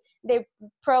environment, they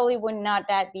probably would not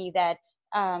be that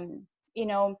you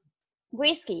know,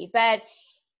 risky. But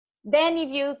then if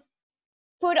you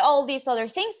put all these other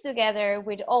things together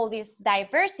with all this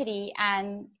diversity,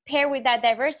 and pair with that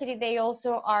diversity, they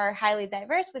also are highly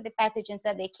diverse with the pathogens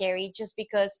that they carry, just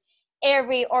because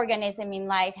every organism in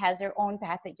life has their own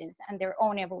pathogens and their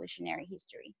own evolutionary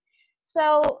history.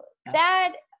 So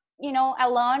that, you know,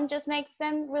 alone just makes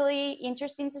them really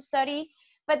interesting to study.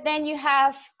 But then you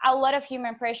have a lot of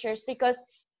human pressures, because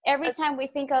every time we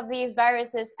think of these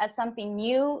viruses as something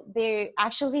new, they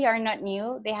actually are not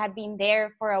new. They have been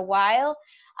there for a while.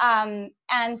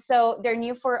 And so they're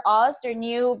new for us. They're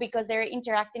new because they're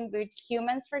interacting with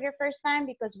humans for the first time,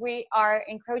 because we are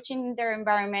encroaching their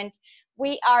environment.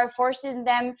 We are forcing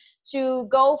them to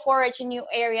go forage in new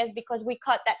areas because we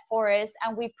cut that forest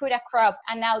and we put a crop,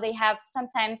 and now they have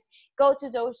sometimes go to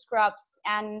those crops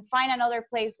and find another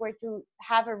place where to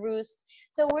have a roost.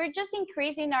 So we're just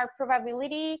increasing our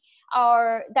probability,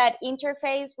 or that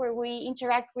interface where we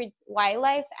interact with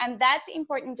wildlife. And that's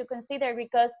important to consider,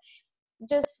 because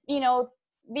just, you know,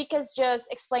 because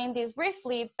just explained this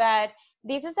briefly, but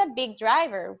this is a big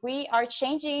driver. We are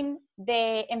changing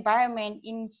the environment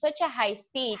in such a high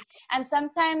speed, and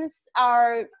sometimes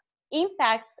our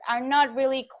impacts are not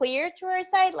really clear to our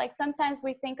side. Like sometimes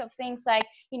we think of things like,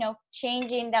 you know,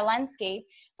 changing the landscape,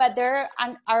 but there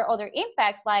are other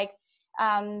impacts, like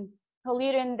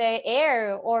polluting the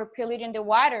air or polluting the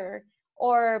water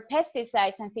or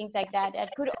pesticides and things like that,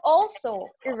 that could also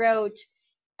erode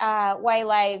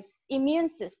wildlife's immune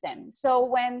system. So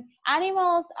when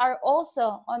animals are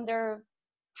also under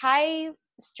high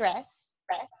stress,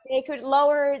 they could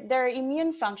lower their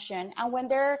immune function. And when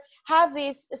they have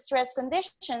these stress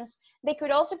conditions, they could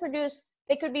also produce,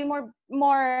 they could be more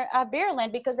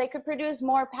virulent, because they could produce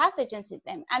more pathogens in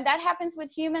them. And that happens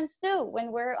with humans too.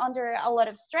 When we're under a lot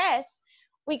of stress,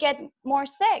 we get more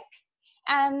sick.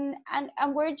 And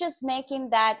we're just making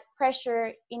that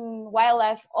pressure in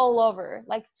wildlife all over.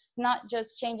 Like, it's not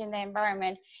just changing the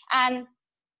environment. And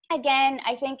again,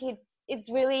 I think it's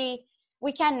really,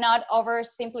 we cannot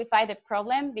oversimplify the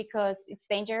problem, because it's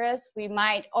dangerous. We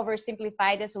might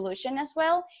oversimplify the solution as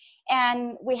well.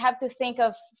 And we have to think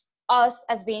of us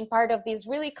as being part of this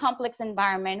really complex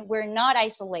environment. We're not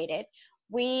isolated.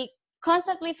 We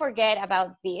constantly forget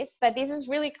about this, but this is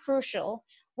really crucial.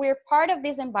 We're part of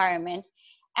this environment,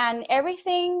 and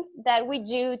everything that we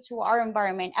do to our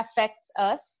environment affects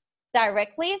us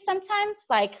directly sometimes,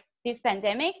 like this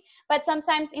pandemic, but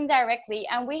sometimes indirectly.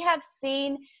 And we have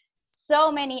seen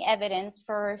so many evidence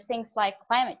for things like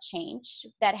climate change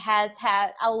that has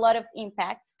had a lot of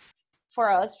impacts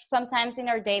for us, sometimes in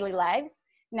our daily lives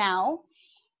now.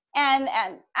 And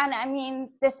I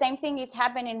mean, the same thing is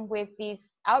happening with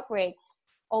these outbreaks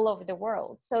all over the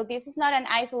world. So this is not an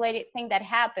isolated thing that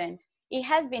happened. It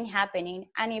has been happening.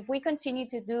 And if we continue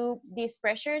to do these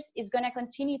pressures, it's going to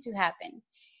continue to happen.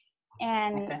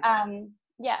 And okay.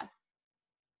 Yeah.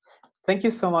 Thank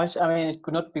you so much. I mean, it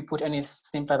could not be put any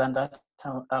simpler than that,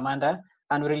 Amanda.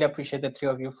 And we really appreciate the three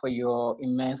of you for your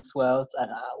immense wealth and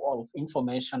of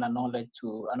information and knowledge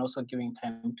and also giving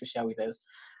time to share with us.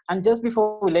 And just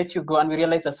before we let you go, and we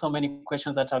realize there's so many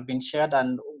questions that have been shared,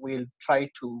 and we'll try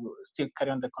to still carry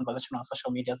on the conversation on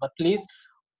social media. But please,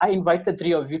 I invite the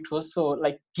three of you to also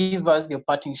give us your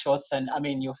parting shots, and I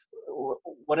mean,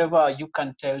 whatever you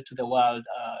can tell to the world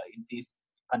in these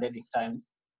pandemic times.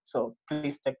 So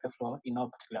please take the floor in no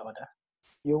particular order.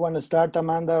 You want to start,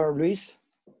 Amanda or Luis?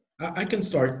 I can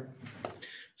start.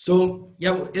 So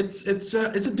yeah, it's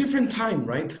a different time,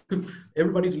 right?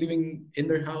 Everybody's living in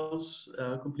their house,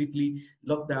 completely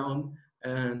locked down,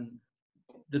 and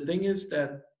the thing is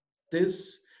that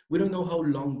we don't know how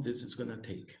long this is gonna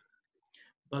take.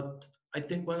 But I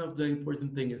think one of the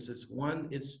important things is one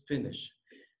is finish.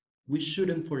 We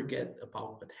shouldn't forget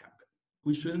about what happened.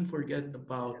 We shouldn't forget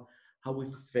about how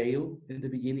we failed in the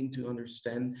beginning to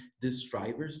understand these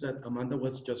drivers that Amanda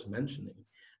was just mentioning.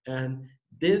 And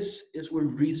this is where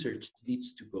research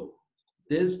needs to go.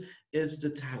 This is the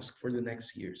task for the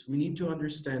next years. We need to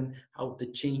understand how the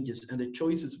changes and the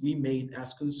choices we made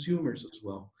as consumers as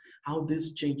well, how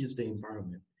this changes the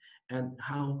environment, and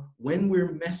how when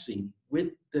we're messing with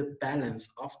the balance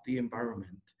of the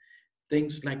environment,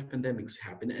 things like pandemics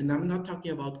happen. And I'm not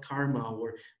talking about karma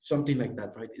or something like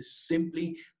that, right? It's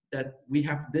simply that we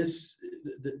have this,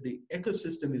 the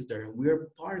ecosystem is there and we're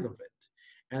part of it.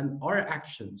 And our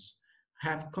actions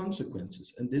have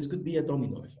consequences, and this could be a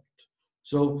domino effect.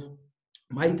 So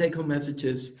my take-home message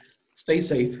is stay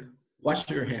safe, wash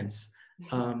your hands,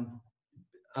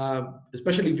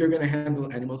 especially if you're going to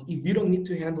handle animals. If you don't need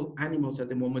to handle animals at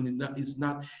the moment, it's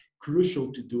not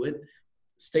crucial to do it.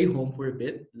 Stay home for a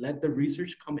bit, let the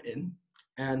research come in.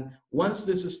 And once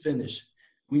this is finished,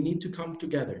 we need to come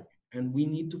together and we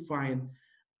need to find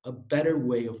a better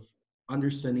way of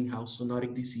understanding how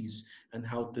zoonotic disease and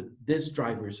how these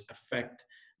drivers affect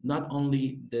not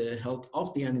only the health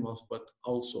of the animals, but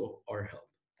also our health.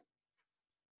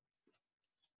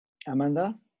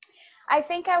 Amanda? I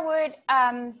think I would,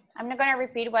 I'm not going to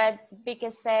repeat what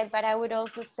Viquez said, but I would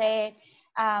also say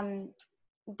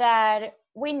that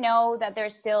we know that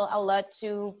there's still a lot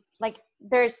to,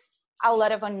 there's a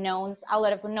lot of unknowns, a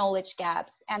lot of knowledge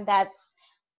gaps, and that's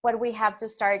what we have to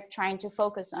start trying to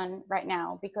focus on right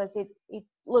now, because it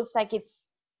looks like it's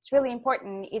really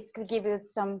important. It could give you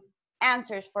some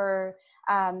answers for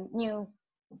new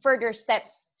further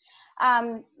steps.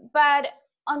 But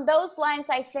on those lines,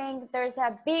 I think there's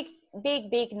a big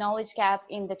knowledge gap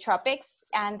in the tropics,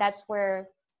 and that's where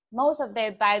most of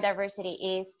the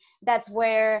biodiversity is. That's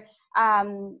where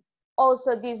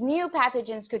also these new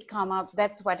pathogens could come up.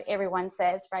 That's what everyone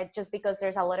says, right? Just because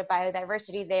there's a lot of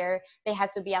biodiversity there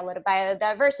has to be a lot of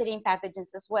biodiversity in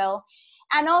pathogens as well.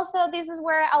 And also this is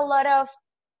where a lot of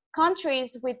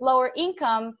countries with lower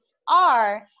income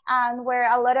are, and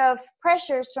where a lot of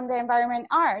pressures from the environment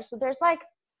are. So there's like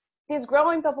these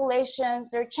growing populations,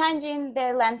 they're changing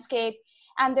the landscape,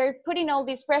 and they're putting all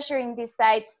this pressure in these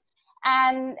sites.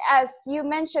 And as you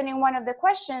mentioned in one of the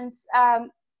questions,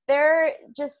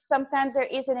 sometimes there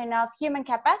isn't enough human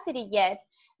capacity yet.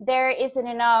 There isn't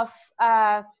enough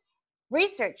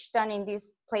research done in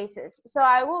these places. So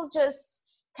I will just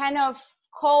kind of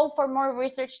call for more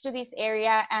research to this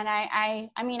area. And I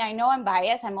mean, I know I'm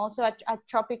biased. I'm also a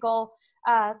tropical,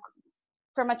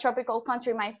 from a tropical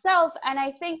country myself. And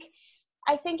I think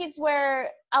it's where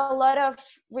a lot of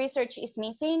research is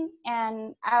missing.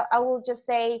 And I will just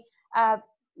say,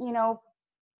 you know,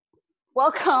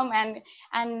 welcome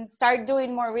and start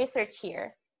doing more research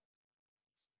here.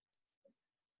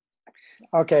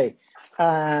 Okay,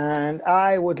 and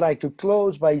I would like to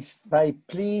close by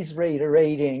please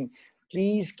reiterating,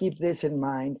 please keep this in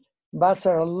mind. Bats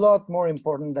are a lot more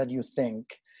important than you think.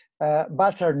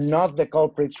 Bats are not the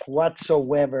culprits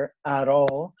whatsoever at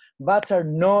all. Bats are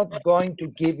not going to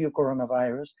give you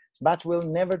coronavirus. Bats will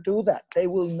never do that. They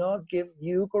will not give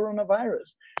you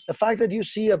coronavirus. The fact that you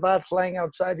see a bat flying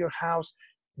outside your house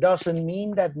doesn't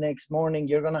mean that next morning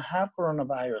you're going to have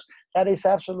coronavirus. That is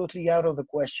absolutely out of the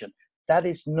question. That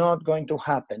is not going to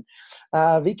happen.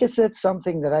 Viquez said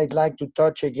something that I'd like to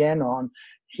touch again on.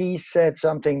 He said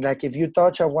something like, if you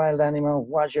touch a wild animal,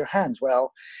 wash your hands.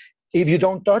 Well, if you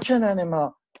don't touch an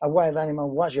animal, a wild animal,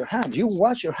 wash your hands. You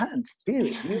wash your hands,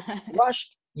 period. You wash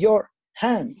your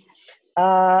hands. They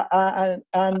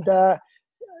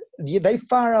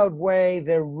far outweigh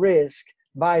the risk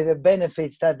by the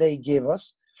benefits that they give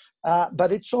us.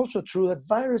 But it's also true that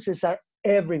viruses are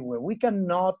everywhere. We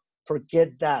cannot forget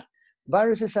that.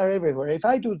 Viruses are everywhere. If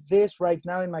I do this right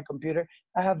now in my computer,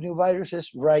 I have new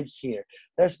viruses right here.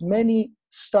 There's many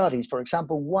studies, for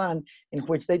example, one in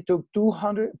which they took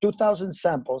 2,000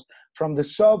 samples from the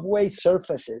subway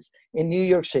surfaces in New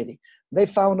York City. They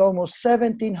found almost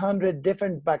 1,700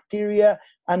 different bacteria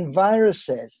and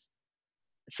viruses.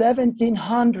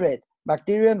 1,700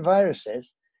 bacteria and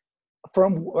viruses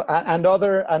from and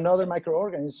other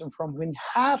microorganisms, from which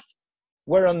half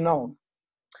were unknown.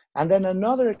 And then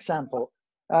another example,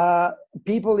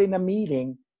 people in a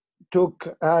meeting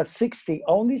took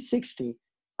only 60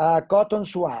 cotton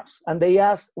swabs, and they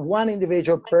asked one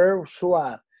individual per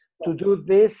swab to do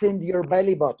this in your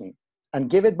belly button and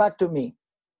give it back to me.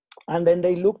 And then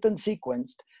they looked and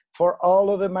sequenced for all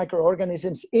of the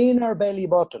microorganisms in our belly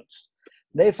buttons.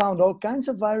 They found all kinds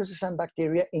of viruses and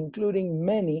bacteria, including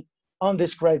many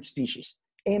undescribed species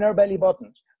in our belly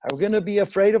buttons. Are we going to be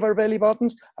afraid of our belly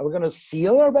buttons? Are we going to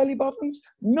seal our belly buttons?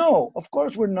 No, of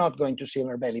course we're not going to seal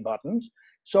our belly buttons.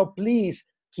 So please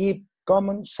keep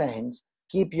common sense,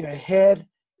 keep your head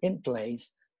in place,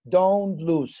 don't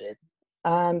lose it,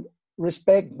 and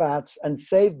respect bats and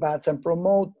save bats and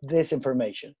promote this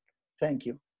information. Thank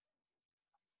you.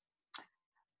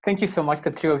 Thank you so much,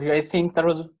 the three of you. I think that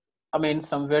was, I mean,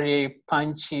 some very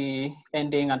punchy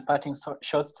ending and parting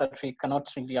shots that we cannot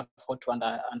really afford to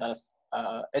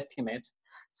underestimate.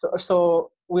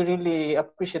 So we really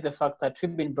appreciate the fact that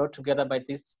we've been brought together by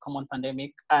this common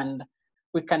pandemic, and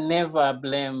we can never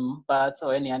blame birds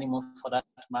or any animal for that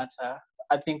matter.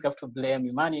 I think we have to blame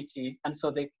humanity. And so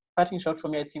the parting shot for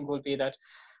me, I think, will be that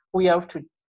we have to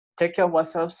take care of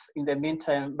ourselves in the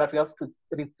meantime, but we have to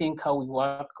rethink how we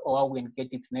work or how we engage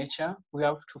with nature. We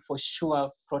have to, for sure,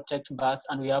 protect birds,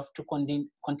 and we have to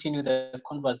continue the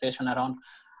conversation around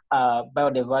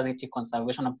biodiversity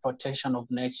conservation and protection of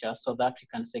nature so that we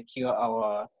can secure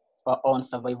our own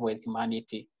survival as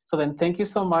humanity. So then thank you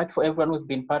so much for everyone who's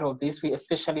been part of this. We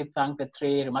especially thank the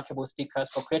three remarkable speakers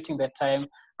for creating the time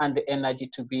and the energy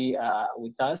to be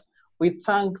with us. We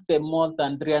thank the more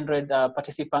than 300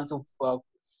 participants who've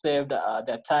saved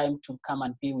their time to come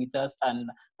and be with us and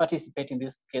participate in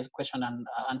this question and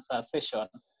answer session.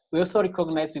 We also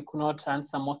recognize we could not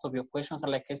answer most of your questions.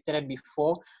 And like I stated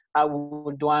before, I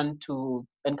would want to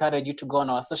encourage you to go on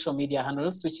our social media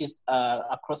handles, which is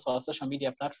across our social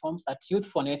media platforms at Youth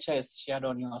for Nature is shared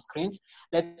on your screens.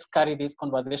 Let's carry this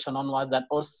conversation onwards and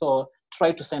also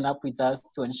try to sign up with us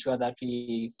to ensure that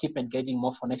we keep engaging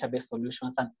more for nature-based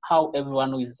solutions and how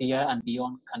everyone who is here and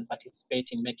beyond can participate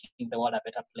in making the world a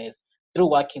better place through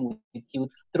working with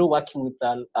youth, through working with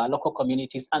local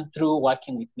communities, and through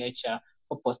working with nature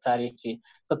for posterity.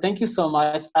 So thank you so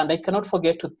much. And I cannot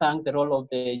forget to thank the role of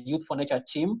the Youth for Nature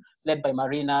team, led by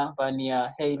Marina,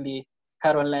 Vania, Hailey,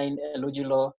 Caroline,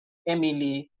 Elujilo,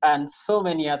 Emily, and so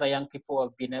many other young people who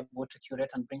have been able to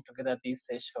curate and bring together this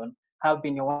session. Have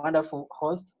been a wonderful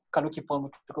host, Kanuki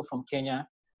Pomutuko from Kenya.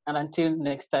 And until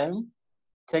next time,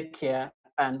 take care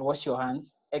and wash your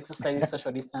hands, exercise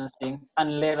social distancing,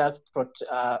 and let us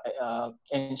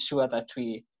ensure that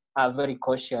we are very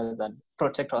cautious and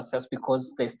protect ourselves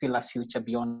because there's still a future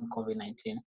beyond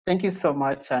COVID-19. Thank you so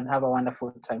much and have a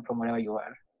wonderful time from wherever you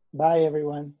are. Bye,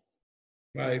 everyone.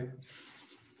 Bye.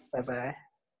 Bye-bye.